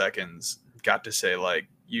 3-4 seconds. Got to say, like,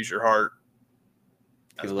 use your heart.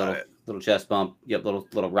 That's a little chest bump. Yep,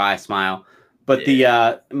 little wry smile. But the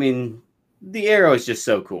arrow is just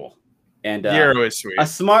so cool. And the arrow is sweet. A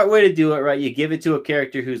smart way to do it, right? You give it to a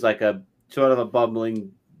character who's like a sort of a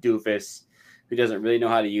bumbling doofus who doesn't really know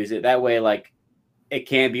how to use it. That way, like, it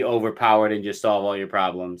can be overpowered and just solve all your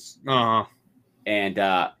problems. And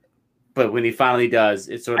but when he finally does,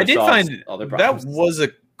 it sort of solves all their problems. That was a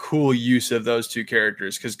cool use of those 2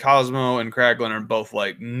 characters because Cosmo and Kraglin are both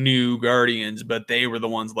like new Guardians, but they were the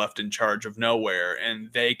ones left in charge of nowhere,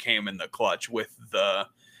 and they came in the clutch with the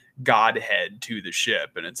Godhead to the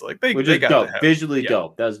ship, and it's like they got dope. Visually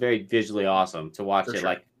dope. That was very visually awesome to watch it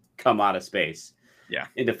like come out of space. Yeah,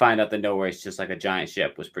 and to find out that nowhere is just like a giant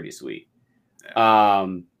ship was pretty sweet. Yeah.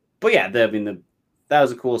 But yeah, that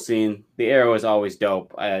was a cool scene. The arrow is always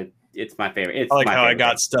dope. It's my favorite. I like how I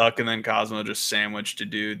got stuck and then Cosmo just sandwiched a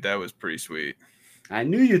dude. That was pretty sweet. I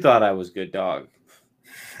knew you thought I was good, dog.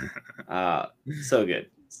 So good.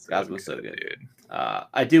 Cosmo's so good. Dude.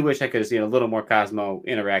 I do wish I could have seen a little more Cosmo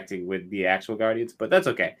interacting with the actual Guardians, but that's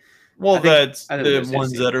okay. Well, that's the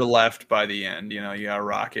ones that are left by the end. You know, you got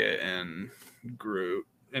Rocket and Groot,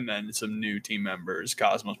 and then some new team members.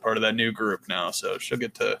 Cosmo's part of that new group now, so she'll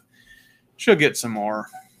get some more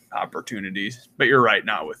opportunities. But you're right,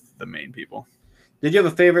 not with the main people. Did you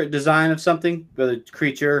have a favorite design of something, whether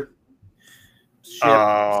creature, ship,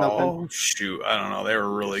 something? Shoot, I don't know. They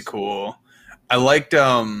were really cool. I liked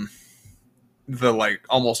the like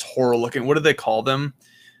almost horror looking. What do they call them?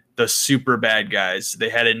 The super bad guys. They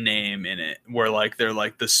had a name in it where like they're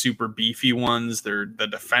like the super beefy ones. They're the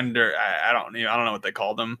defender. I don't know what they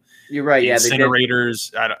called them. You're right. Yeah,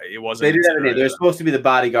 incinerators. It wasn't. They did have a name. They're supposed to be the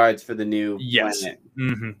bodyguards for the new. Yes.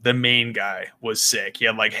 Mm-hmm. The main guy was sick. He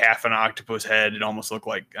had like half an octopus head. It almost looked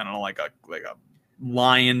like, I don't know, like a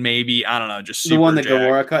lion maybe. I don't know. Just super the one that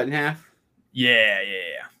Gamora cut in half. Yeah.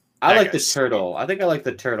 I like the turtle. I think I like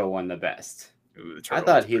the turtle one the best. Ooh, I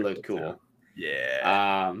thought he looked cool. Too.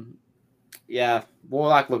 Yeah. Yeah.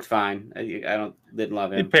 Warlock looked fine. I didn't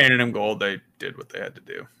love him. They painted him gold. They did what they had to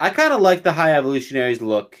do. I kind of like the High Evolutionaries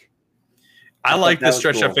look. I like the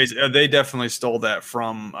stretched out face. They definitely stole that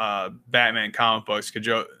from Batman comic books.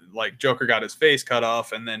 Because Joker got his face cut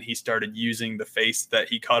off, and then he started using the face that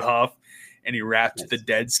he cut off, and he wrapped the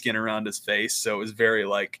dead skin around his face. So it was very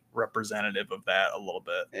like representative of that a little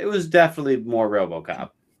bit. It was definitely more RoboCop.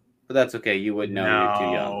 But that's okay. You wouldn't know. You're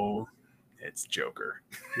too young. It's Joker.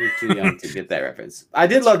 You're too young to get that reference. I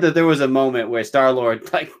did love that there was a moment where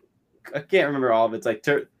Star-Lord, like, I can't remember all of it. It's like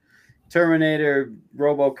Terminator,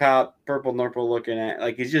 RoboCop, Purple Nurple looking at.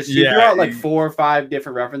 Like, he's just threw out like 4 or 5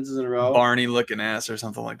 different references in a row. Barney looking ass or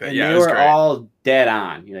something like that. And they were all dead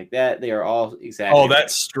on. You like that? They are all exactly. Oh, that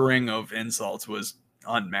string of insults was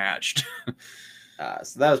unmatched.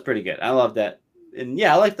 So that was pretty good. I love that. And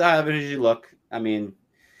yeah, I like the High Evolution look. I mean,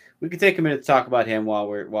 we could take a minute to talk about him while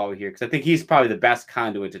we're here, because I think he's probably the best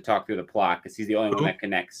conduit to talk through the plot, because he's the only one that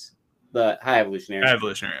connects the High Evolutionary. High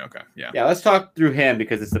Evolutionary, okay, yeah. Yeah, let's talk through him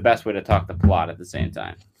because it's the best way to talk the plot at the same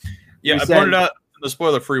time. Yeah, I pointed out the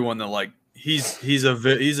spoiler-free one that like he's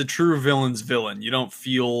a true villain's villain. You don't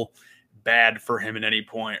feel bad for him at any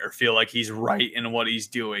point or feel like he's right in what he's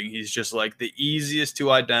doing. He's just like the easiest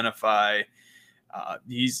to identify.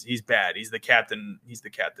 He's bad. He's the Captain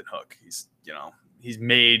Hook. He's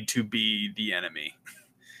made to be the enemy.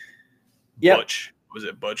 Yep. Butch. Was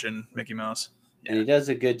it Butch and Mickey Mouse? And he does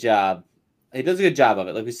a good job. He does a good job of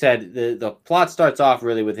it. Like we said, the plot starts off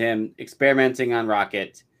really with him experimenting on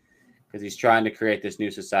Rocket because he's trying to create this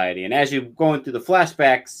new society. And as you're going through the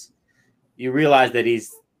flashbacks, you realize that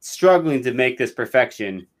he's struggling to make this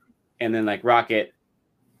perfection. And then, like, Rocket,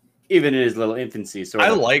 even in his little infancy,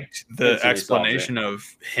 I liked the explanation of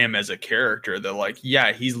him as a character that, like,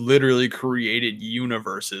 yeah, he's literally created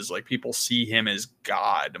universes. Like, people see him as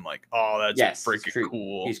God. I'm like, oh, that's freaking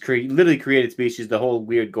cool. He's literally created species, the whole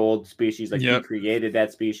weird gold species. Like, he created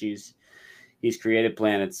that species. He's created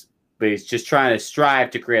planets, but he's just trying to strive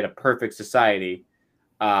to create a perfect society,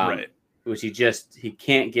 right? Which he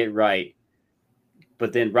can't get right.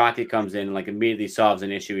 But then Rocket comes in and, like, immediately solves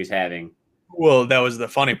an issue he's having. Well, that was the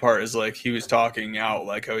funny part, is like he was talking out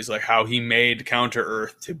like how he made Counter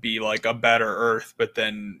Earth to be like a better Earth, but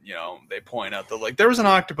then, you know, they point out that, like, there was an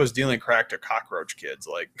octopus dealing crack to cockroach kids,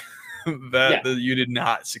 like that you did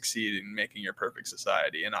not succeed in making your perfect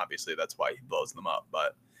society, and obviously that's why he blows them up.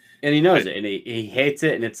 And he knows it, and he hates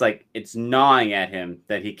it, and it's like it's gnawing at him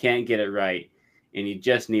that he can't get it right, and he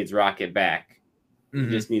just needs Rocket back. He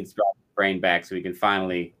just needs Rocket's brain back so he can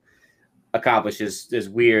finally accomplish his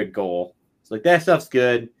weird goal. Like, that stuff's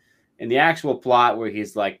good. And the actual plot where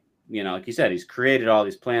he's like, you know, like you said, he's created all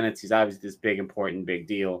these planets. He's obviously this big, important, big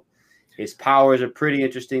deal. His powers are pretty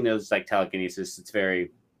interesting. There's like telekinesis. It's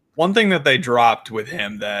very... One thing that they dropped with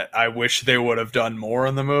him that I wish they would have done more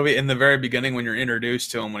in the movie, in the very beginning when you're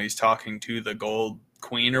introduced to him, when he's talking to the Gold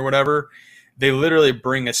Queen or whatever, they literally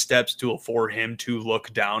bring a step stool for him to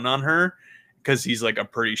look down on her because he's like a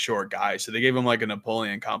pretty short guy. So they gave him like a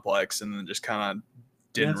Napoleon complex and then just kind of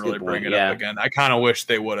didn't really bring it up again. I kind of wish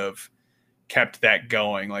they would have kept that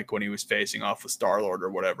going, like when he was facing off with Star-Lord or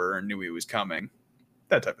whatever and knew he was coming.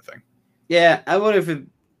 That type of thing. Yeah, I wonder if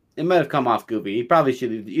it might have come off goofy. He probably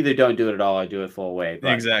should either don't do it at all or do it full way.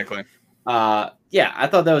 But, exactly. Yeah, I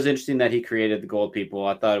thought that was interesting that he created the gold people.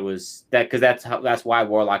 I thought it was that because that's why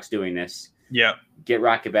Warlock's doing this. Yeah. Get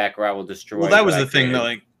Rocket back or I will destroy. Well, that was the thing that,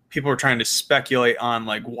 like, people were trying to speculate on,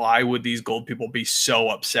 like, why would these gold people be so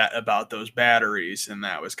upset about those batteries? And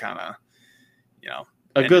that was kind of, you know,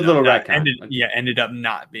 a good little retcon. Ended up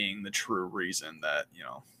not being the true reason that, you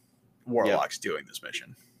know, Warlock's doing this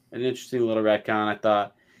mission. An interesting little retcon, I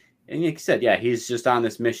thought. And like you said, yeah, he's just on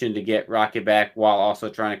this mission to get Rocket back while also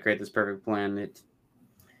trying to create this perfect plan.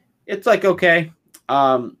 It's like, okay.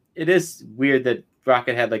 It is weird that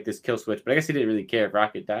Rocket had like this kill switch, but I guess he didn't really care if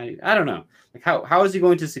Rocket died. I don't know. Like, how is he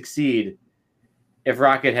going to succeed if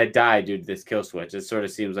Rocket had died due to this kill switch? It sort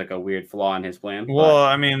of seems like a weird flaw in his plan. Well,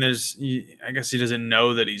 I mean, I guess he doesn't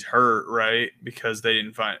know that he's hurt, right? Because they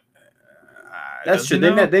didn't find. That's true.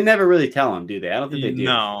 They never really tell him, do they? I don't think they do.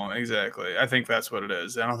 No, exactly. I think that's what it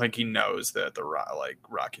is. I don't think he knows that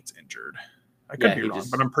Rocket's injured. I could be wrong,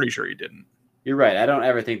 but I'm pretty sure he didn't. You're right. I don't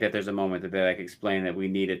ever think that there's a moment that they like explain that we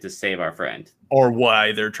needed to save our friend, or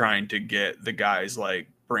why they're trying to get the guy's like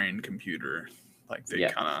brain computer. Like they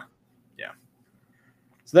kind of,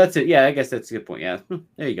 So that's it. Yeah, I guess that's a good point. Yeah,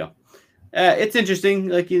 there you go. It's interesting.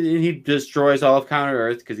 Like he destroys all of Counter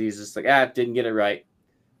Earth because he's just like, didn't get it right.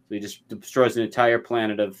 So he just destroys an entire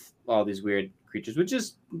planet of all these weird creatures, which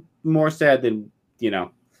is more sad than, you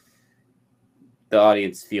know, the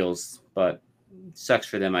audience feels, but it sucks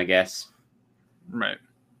for them, I guess. Right.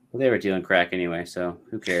 Well, they were dealing crack anyway, so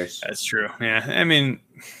who cares? That's true. Yeah, I mean,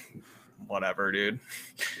 whatever, dude.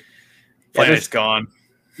 Planet's gone.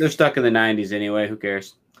 They're stuck in the 90s anyway. Who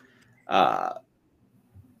cares? But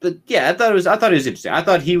yeah, I thought it was interesting. I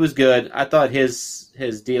thought he was good. I thought his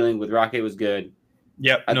dealing with Rocket was good.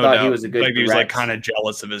 Yep, I thought he was a good. Like he was like kind of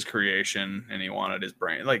jealous of his creation, and he wanted his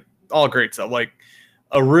brain. Like all great stuff. Like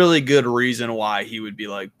a really good reason why he would be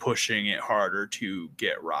like pushing it harder to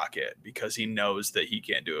get Rocket, because he knows that he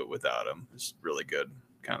can't do it without him. It's really good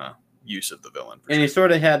kind of use of the villain. And he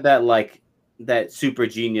sort of had that super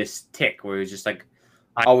genius tick where he was just like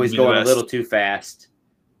always going a little too fast.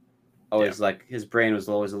 Always like his brain was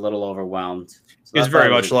always a little overwhelmed. So it's very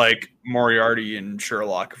much like Moriarty and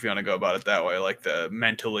Sherlock, if you want to go about it that way, like the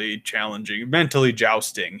mentally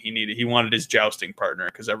jousting. He wanted his jousting partner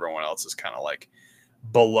because everyone else is kind of like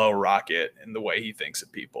below Rocket in the way he thinks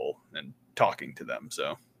of people and talking to them.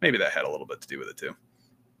 So maybe that had a little bit to do with it too.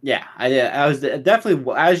 Yeah, I was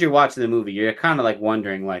definitely, as you're watching the movie, you're kind of like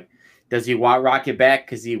wondering, like, does he want Rocket back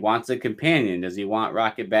because he wants a companion? Does he want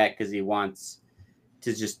Rocket back because he wants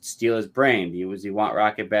to just steal his brain? Does he want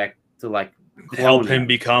Rocket back to like help him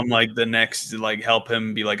become like the next, like help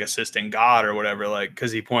him be like assistant God or whatever? Like,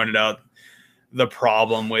 because he pointed out the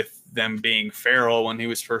problem with them being feral when he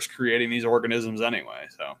was first creating these organisms anyway.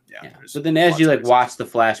 So yeah. But then as you like watch the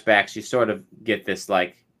flashbacks, you sort of get this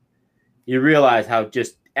like you realize how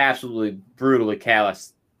just absolutely brutally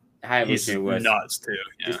callous he's was. Nuts too.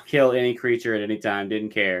 Yeah. Just kill any creature at any time,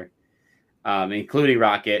 didn't care. Including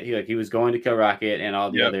Rocket. He was going to kill Rocket and all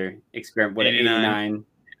the other experiment 89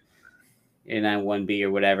 1B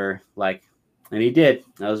or whatever. Like, and he did.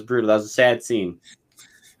 That was brutal. That was a sad scene.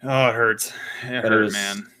 Oh, it hurts. It hurt,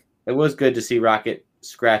 man. It was good to see Rocket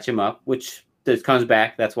scratch him up, which comes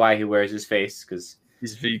back. That's why he wears his face, because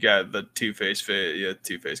he got the Two-Face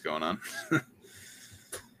going on.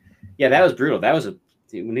 Yeah, that was brutal. That was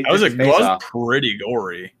pretty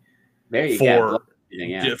gory. There you go.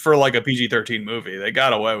 For like a PG-13 movie, they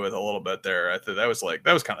got away with a little bit there. I thought that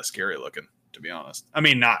was kind of scary looking, to be honest. I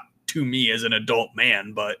mean, not to me as an adult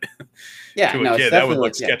man, but to a kid, that would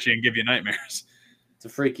look sketchy and give you nightmares. It's a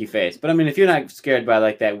freaky face, but I mean, if you're not scared by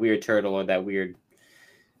like that weird turtle or that weird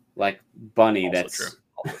like bunny, also that's true.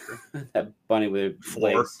 that bunny with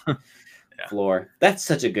floor. Floor. That's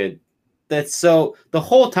such a good. That's so the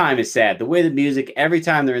whole time is sad. The way the music every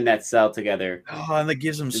time they're in that cell together. Oh, and that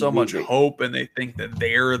gives them so much hope, and they think that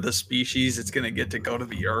they're the species it's going to get to go to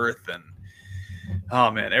the Earth, and oh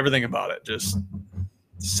man, everything about it just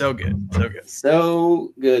so good,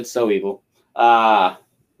 so good, so evil.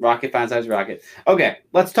 Rocket finds out he's Rocket. Okay,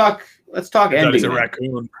 let's talk ending. He's a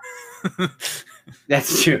raccoon.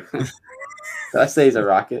 That's true. Did I say he's a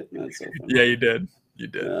rocket? That's so funny. Yeah, you did. You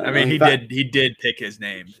did. I mean, he did pick his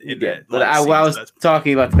name. He did. But I was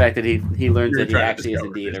talking about the fact that he learns that he actually is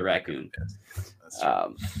indeed a raccoon. Yes,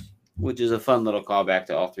 which is a fun little callback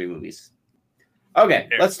to all three movies. Okay,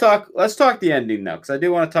 let's talk the ending though, because I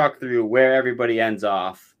do want to talk through where everybody ends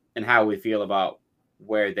off and how we feel about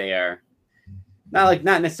where they are. Not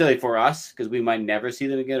necessarily for us, because we might never see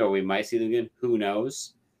them again, or we might see them again. Who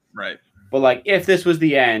knows? Right. But like, if this was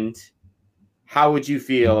the end, how would you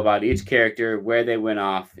feel about each character, where they went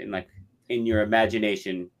off, and like in your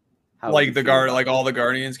imagination? Like all the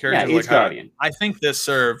Guardians characters. Yeah, each Guardian. I think this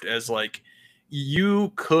served as like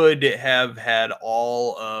you could have had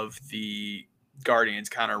all of the Guardians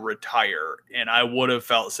kind of retire, and I would have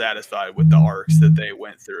felt satisfied with the arcs that they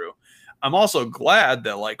went through. I'm also glad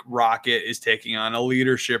that like Rocket is taking on a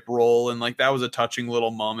leadership role, and like that was a touching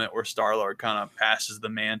little moment where Star-Lord kind of passes the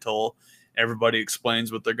mantle. Everybody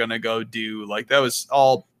explains what they're gonna go do. Like that was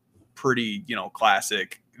all pretty,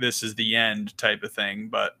 classic. This is the end type of thing.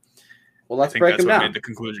 But let's break them down. Made the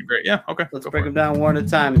conclusion great. Yeah, okay. Let's break them down one at a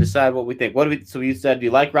time and decide what we think. So you said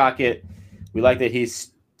you like Rocket. We like that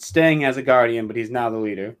he's staying as a Guardian, but he's now the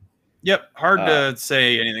leader. Yep, hard to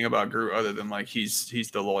say anything about Groot other than like he's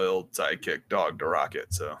the loyal sidekick dog to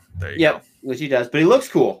Rocket. So there you go. Yep, which he does, but he looks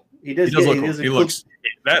cool. He does look cool. He looks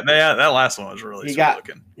that last one was really sweet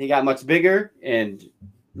looking. He got much bigger and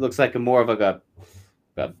looks like more of like a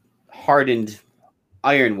hardened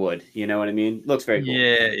ironwood. You know what I mean? Looks very cool.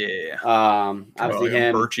 Yeah. Obviously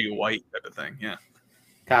him, birchy white type of thing. Yeah.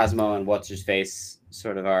 Cosmo and what's his face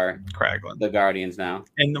sort of are Kraglin, the Guardians now.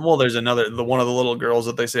 And there's one of the little girls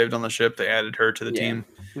that they saved on the ship. They added her to the team.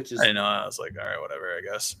 Which is, I know. I was like, all right, whatever. I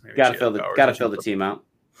guess. Gotta fill the team out.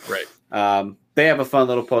 Right. They have a fun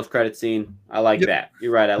little post-credit scene. I like that.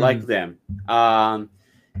 You're right. I like them.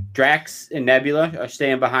 Drax and Nebula are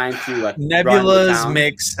staying behind to like. Nebula's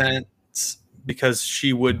makes sense because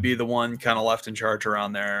she would be the one kind of left in charge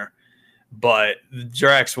around there. But the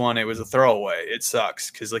Drax one, it was a throwaway. It sucks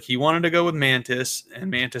because like he wanted to go with Mantis, and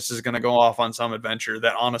Mantis is going to go off on some adventure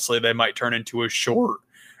that honestly they might turn into a short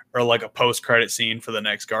or like a post-credit scene for the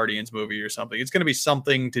next Guardians movie or something. It's going to be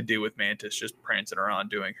something to do with Mantis just prancing around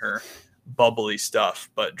doing her bubbly stuff.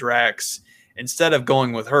 But Drax, instead of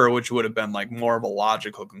going with her, which would have been like more of a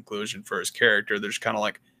logical conclusion for his character, they're just kind of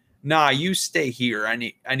like, nah, you stay here. I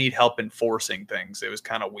need help enforcing things. It was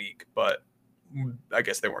kind of weak, but I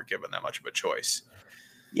guess they weren't given that much of a choice.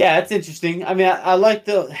 Yeah, it's interesting. I mean, I like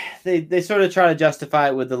they sort of try to justify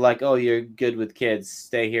it with the like, oh, you're good with kids,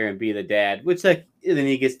 stay here and be the dad, which like then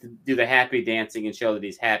he gets to do the happy dancing and show that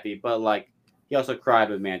he's happy, but like he also cried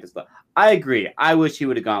with Mantis. But I agree. I wish he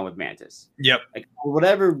would have gone with Mantis. Yep. Like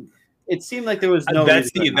whatever. It seemed like there was no.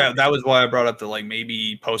 That was why I brought up the like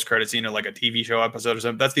maybe post credit scene or like a TV show episode or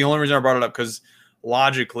something. That's the only reason I brought it up because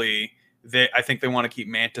logically. I think they want to keep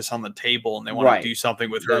Mantis on the table and they want to do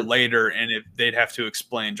something with her later, and if they'd have to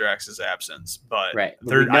explain Drax's absence. But I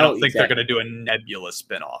don't think they're going to do a Nebula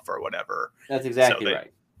spinoff or whatever. That's exactly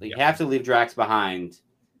right. You have to leave Drax behind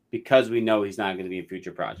because we know he's not going to be in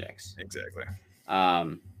future projects. Exactly.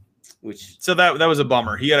 So that was a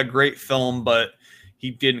bummer. He had a great film, but he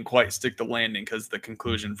didn't quite stick the landing because the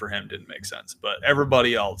conclusion for him didn't make sense. But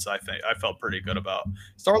everybody else, I think I felt pretty good about.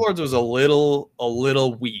 Star-Lord's was a little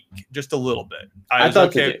weak, just a little bit. I was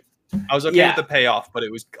okay with the payoff, but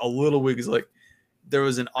it was a little weak. It's like there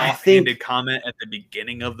was an offhanded comment at the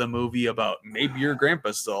beginning of the movie about maybe your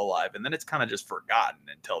grandpa's still alive, and then it's kind of just forgotten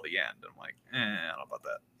until the end. I'm like, I don't know about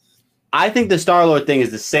that. I think the Star-Lord thing is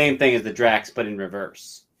the same thing as the Drax, but in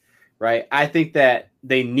reverse, right? I think that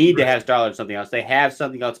they need to have Star-Lord something else. They have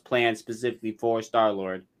something else planned specifically for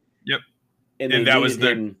Star-Lord. Yep. And that was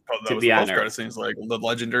the post-credit scenes, like the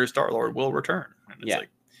legendary Star-Lord will return. And it's like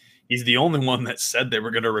he's the only one that said they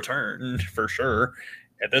were going to return for sure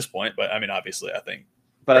at this point. But I mean, obviously, I think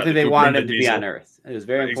they wanted him to be on Earth. It was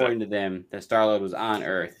very important to them that Star-Lord was on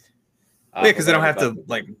Earth. Because they don't have to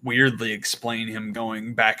like weirdly explain him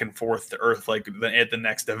going back and forth to Earth like at the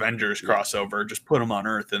next Avengers crossover. Just put him on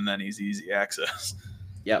Earth and then he's easy access.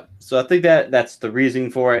 Yep. So I think that's the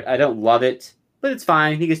reason for it. I don't love it, but it's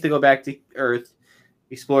fine. He gets to go back to Earth,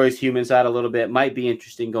 explore his human side a little bit. Might be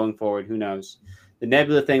interesting going forward. Who knows? The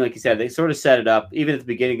Nebula thing, like you said, they sort of set it up. Even at the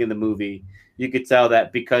beginning of the movie, you could tell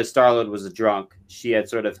that because Star-Lord was a drunk, she had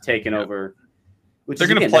sort of taken over. Which they're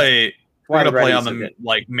going to play. We're gonna play on them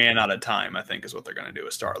like man at a time. I think is what they're gonna do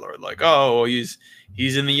with Star-Lord. Like, oh, he's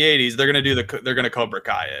in the 80s. They're gonna Cobra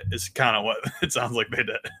Kai it. It's kind of what it sounds like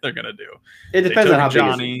they're gonna do. It depends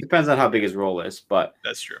on how big his role is, but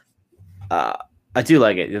that's true. I do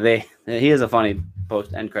like it. He has a funny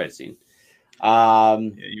post end credit scene.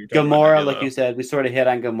 Gamora, like you said, we sort of hit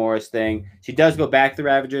on Gamora's thing. She does go back to the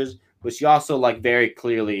Ravagers, but she also like very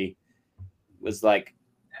clearly was like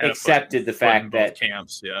accepted the fact that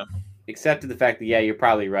camps, accepted the fact that you're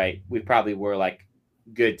probably right. We probably were like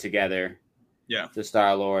good together. Yeah. To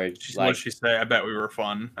Star-Lord. What did she say? I bet we were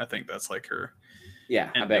fun. I think that's like her. Yeah,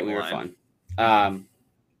 I bet we were fun.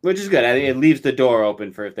 Which is good. I think it leaves the door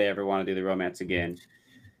open for if they ever want to do the romance again.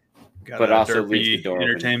 But also leaves the door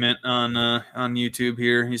entertainment open. On YouTube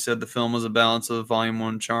here. He said the film was a balance of Volume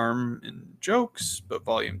 1 charm and jokes, but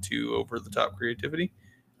Volume 2 over the top creativity.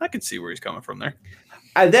 I could see where he's coming from there.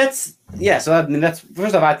 So I mean, that's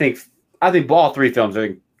first off. I think all three films are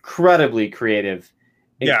incredibly creative.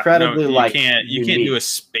 You can't do a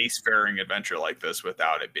spacefaring adventure like this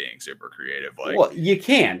without it being super creative. Like, well, you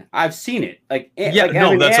can. I've seen it. That's what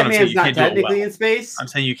I'm saying. You not can't technically do it well. In space. I'm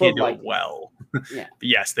saying you can't do it well. Yeah.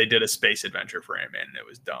 Yes, they did a space adventure for Ant-Man, and it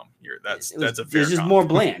was dumb. That's a fair. It's just more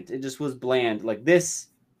bland. It just was bland. Like this,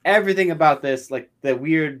 everything about this, like the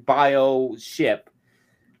weird bio ship,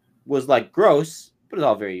 was like gross, but it's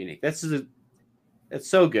all very unique. It's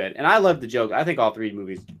so good, and I love the joke. I think all three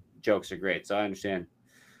movies jokes are great. So I understand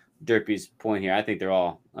Derpy's point here. I think they're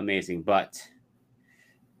all amazing, but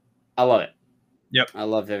I love it. Yep, I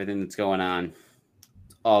love everything that's going on.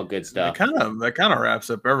 All good stuff. That kind of wraps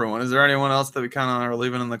up everyone. Is there anyone else that we kind of are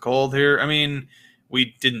leaving in the cold here? I mean,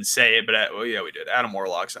 we didn't say it, but we did. Adam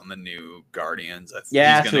Warlock's on the new Guardians.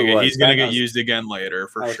 He's gonna get used again later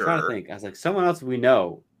for sure. I was trying to think. I was like, someone else we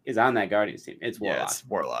know is on that Guardians team. It's Warlock. Yeah, it's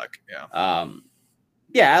Warlock.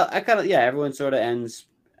 Yeah. Everyone sort of ends,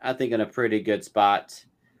 I think, in a pretty good spot.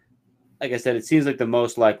 Like I said, it seems like the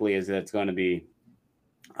most likely is that it's going to be,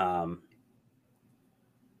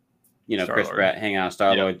 Chris Pratt hanging out with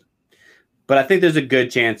Star-Lord. Yep. But I think there's a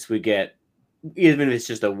good chance we get, even if it's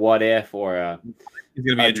just a what if or it's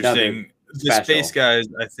going to be interesting. The space guys,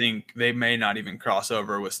 I think they may not even cross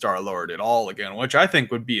over with Star-Lord at all again, which I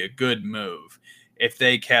think would be a good move if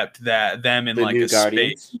they kept them in like a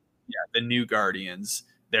Guardians. Space. Yeah, the new Guardians.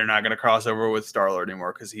 They're not going to cross over with Star-Lord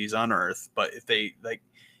anymore because he's on Earth. But if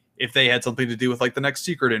they had something to do with like the next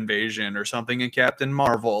Secret Invasion or something in Captain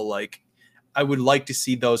Marvel, like I would like to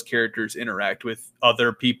see those characters interact with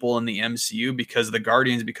other people in the MCU because the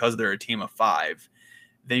Guardians, because they're a team of 5,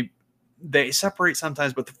 they separate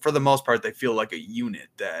sometimes, but for the most part, they feel like a unit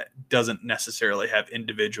that doesn't necessarily have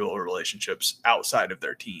individual relationships outside of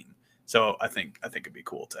their team. So I think it'd be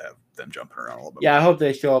cool to have them jumping around a little bit. Yeah, I hope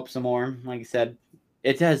they show up some more. Like you said,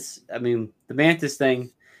 it does. I mean, the Mantis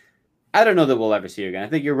thing, I don't know that we'll ever see her again. I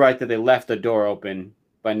think you're right that they left the door open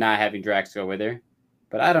by not having Drax go with her.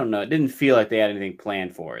 But I don't know. It didn't feel like they had anything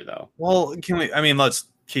planned for her, though. Well, let's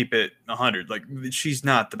keep it 100. Like, she's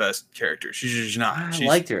not the best character. She's just not. I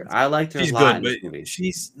liked her. She's a lot good, but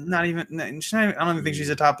she's not even. I don't even think she's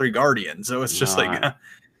a top 3 Guardian. So it's just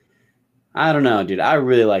I don't know, dude. I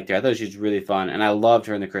really liked her. I thought she was really fun, and I loved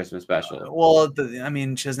her in the Christmas special. She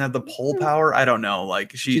doesn't have the pull power. I don't know.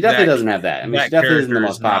 Like she definitely doesn't have that. I mean, she definitely isn't the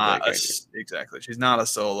most popular character. Exactly. She's not a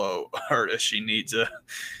solo artist. She needs a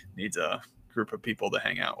group of people to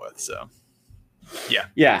hang out with. So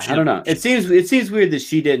Yeah, She I don't know. It seems weird that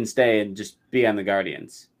she didn't stay and just be on the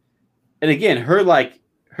Guardians. And again,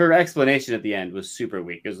 her explanation at the end was super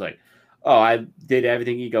weak. It was like, "Oh, I did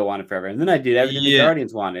everything Ego wanted forever, and then I did everything the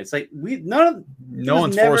Guardians wanted." It's like there no was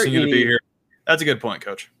one's never forcing you to be any- here. That's a good point,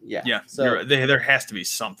 Coach. Yeah, Yeah, so there has to be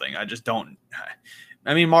something. I just don't.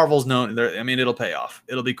 I mean, Marvel's known. I mean, it'll pay off.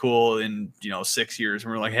 It'll be cool in 6 years,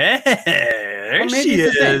 and we're like, hey, there she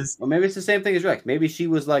is. Well, maybe it's the same thing as Rex. Maybe she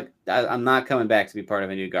was like, "I'm not coming back to be part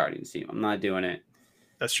of a new Guardians team. I'm not doing it.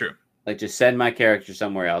 That's true. Like, just send my character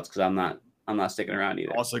somewhere else because I'm not sticking around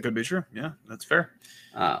either." Also, could be true. Yeah, that's fair.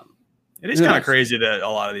 It is Who kind of knows? crazy that a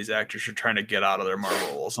lot of these actors are trying to get out of their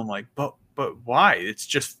Marvel roles. I'm like, but why? It's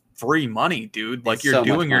just free money, dude. Like, It's you're so much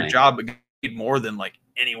doing your money. job but getting more than like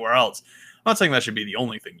anywhere else. I'm not saying that should be the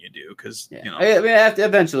only thing you do because Yeah. I mean,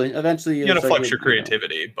 eventually, you got to flex your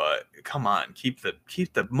creativity. But come on, keep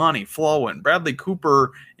the money flowing. Bradley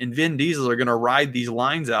Cooper and Vin Diesel are gonna ride these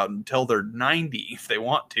lines out until they're 90 if they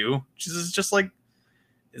want to. It's just like,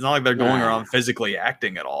 it's not like they're going around physically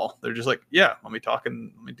acting at all. They're just like, yeah, let me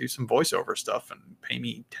do some voiceover stuff and pay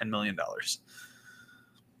me $10 million.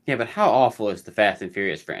 Yeah, but how awful is the Fast and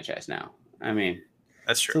Furious franchise now? I mean,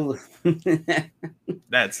 That's true.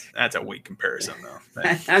 That's a weak comparison, though.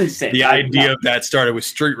 I'm just saying, the idea of that started with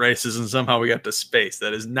street races, and somehow we got to space.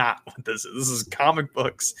 That is not what this is. This is comic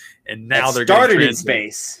books, and now they're started in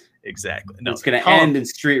space. Exactly. No, it's going to end in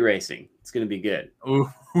street racing. It's going to be good. Ooh,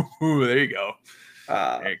 there you go.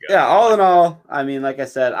 Yeah, all in all, I mean, like I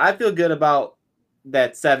said, I feel good about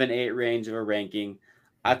that 7-8 range of a ranking.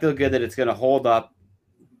 I feel good that it's going to hold up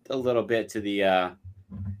a little bit to the,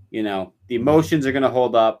 the emotions are going to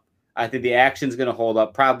hold up. I think the action's going to hold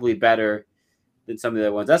up probably better than some of the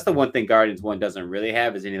other ones. That's the one thing Guardians 1 doesn't really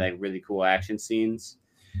have is any like really cool action scenes.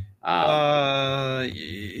 So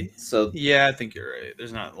yeah, I think you're right.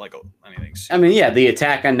 There's not like anything. I mean, yeah, the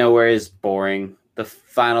attack on Nowhere is boring. The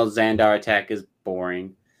final Xandar attack is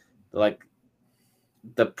boring. Like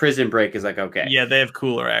the prison break is like okay. Yeah, they have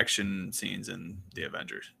cooler action scenes in the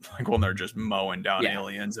Avengers, like when they're just mowing down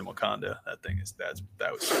aliens in Wakanda.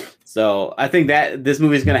 That was sweet. So I think that this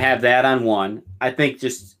movie is going to have that on one. I think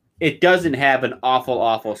just it doesn't have an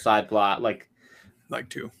awful side plot like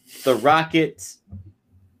 2. The Rocket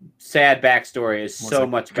sad backstory is so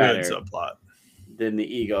much better subplot than the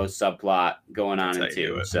Ego subplot going on in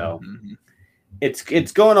 2. So mm-hmm.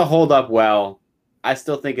 it's going to hold up well. I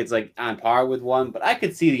still think it's like on par with 1, but I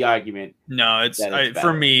could see the argument. No,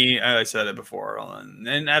 for me. I said it before,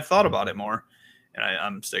 and I've thought about it more, and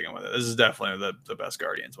I'm sticking with it. This is definitely the best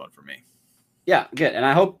Guardians one for me. Yeah, good, and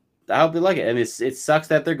I hope you like it. I mean, it sucks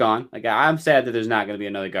that they're gone. Like I'm sad that there's not going to be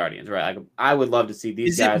another Guardians. Right? Like I would love to see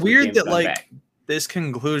these guys. Is it weird that like this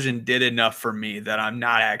conclusion did enough for me that I'm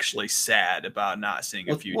not actually sad about not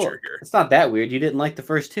seeing a future here? It's not that weird. You didn't like the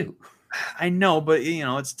first 2. I know, but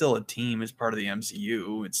it's still a team. It's part of the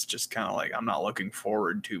MCU. It's just kind of like I'm not looking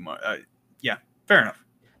forward too much. Yeah, fair enough.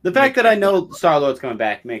 The fact that I know Star-Lord's coming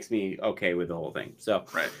back makes me okay with the whole thing. So,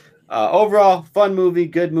 right. Overall, fun movie,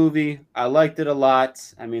 good movie. I liked it a lot.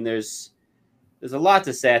 I mean, there's a lot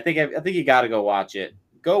to say. I think you got to go watch it.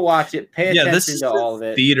 Go watch it. Pay attention to all of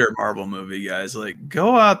it. Theater Marvel movie, guys. Like,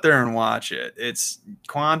 go out there and watch it. It's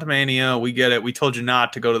Quantumania. We get it. We told you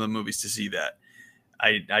not to go to the movies to see that.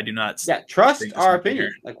 I do not. Yeah, trust our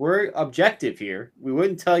opinion. Like we're objective here. We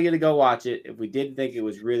wouldn't tell you to go watch it if we didn't think it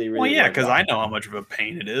was really. Well, yeah, because I know how much of a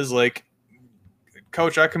pain it is. Like,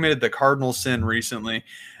 Coach, I committed the cardinal sin recently.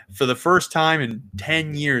 For the first time in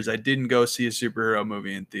 10 years, I didn't go see a superhero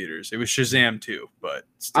movie in theaters. It was Shazam 2, but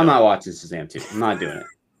still. I'm not watching Shazam 2. I'm not doing it.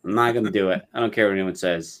 I'm not going to do it. I don't care what anyone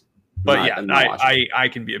says. But I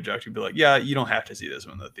can be objective and be like, yeah, you don't have to see this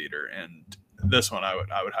one in the theater. And this one I would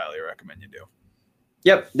highly recommend you do.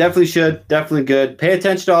 Yep, definitely should. Definitely good. Pay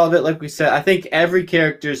attention to all of it. Like we said, I think every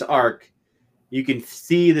character's arc, you can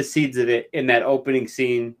see the seeds of it in that opening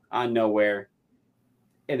scene on Nowhere.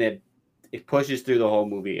 And it pushes through the whole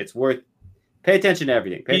movie. It's worth pay attention to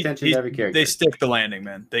everything. Pay attention to every character. They stick the landing,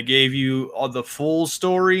 man. They gave you all the full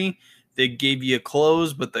story. They gave you a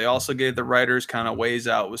close, but they also gave the writers kind of ways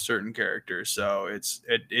out with certain characters. So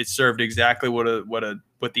it served exactly what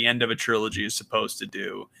the end of a trilogy is supposed to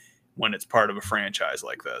do when it's part of a franchise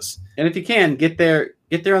like this. And if you can get there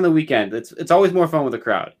on the weekend. It's always more fun with a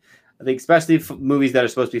crowd. I think especially movies that are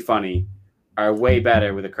supposed to be funny are way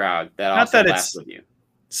better with a crowd that also laughs with you.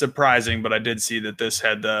 Surprising, but I did see that this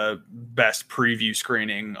had the best preview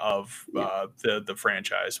screening of the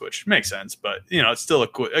franchise, which makes sense. But it's still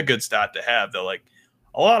a good stat to have. That like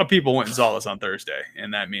a lot of people went and saw this on Thursday,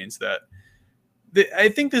 and that means that I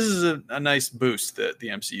think this is a nice boost that the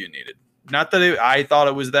MCU needed. not that I thought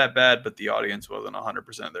it was that bad, but the audience wasn't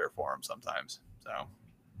 100% there for him sometimes. So,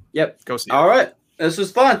 yep. Go see it. All right. This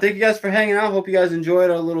was fun. Thank you guys for hanging out. Hope you guys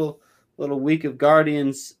enjoyed our little week of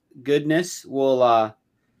Guardians goodness. We'll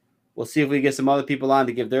see if we get some other people on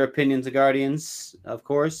to give their opinions of Guardians, of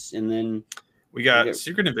course, and then we got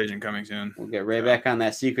Secret Invasion coming soon. We'll get right back on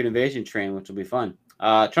that Secret Invasion train, which will be fun.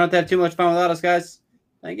 Try not to have too much fun without us, guys.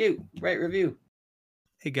 Thank you. Rate, review.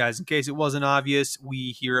 Hey guys, in case it wasn't obvious,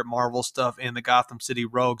 we here at Marvel Stuff and the Gotham City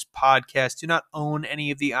Rogues podcast do not own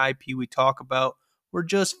any of the IP we talk about. We're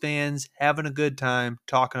just fans having a good time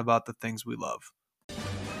talking about the things we love.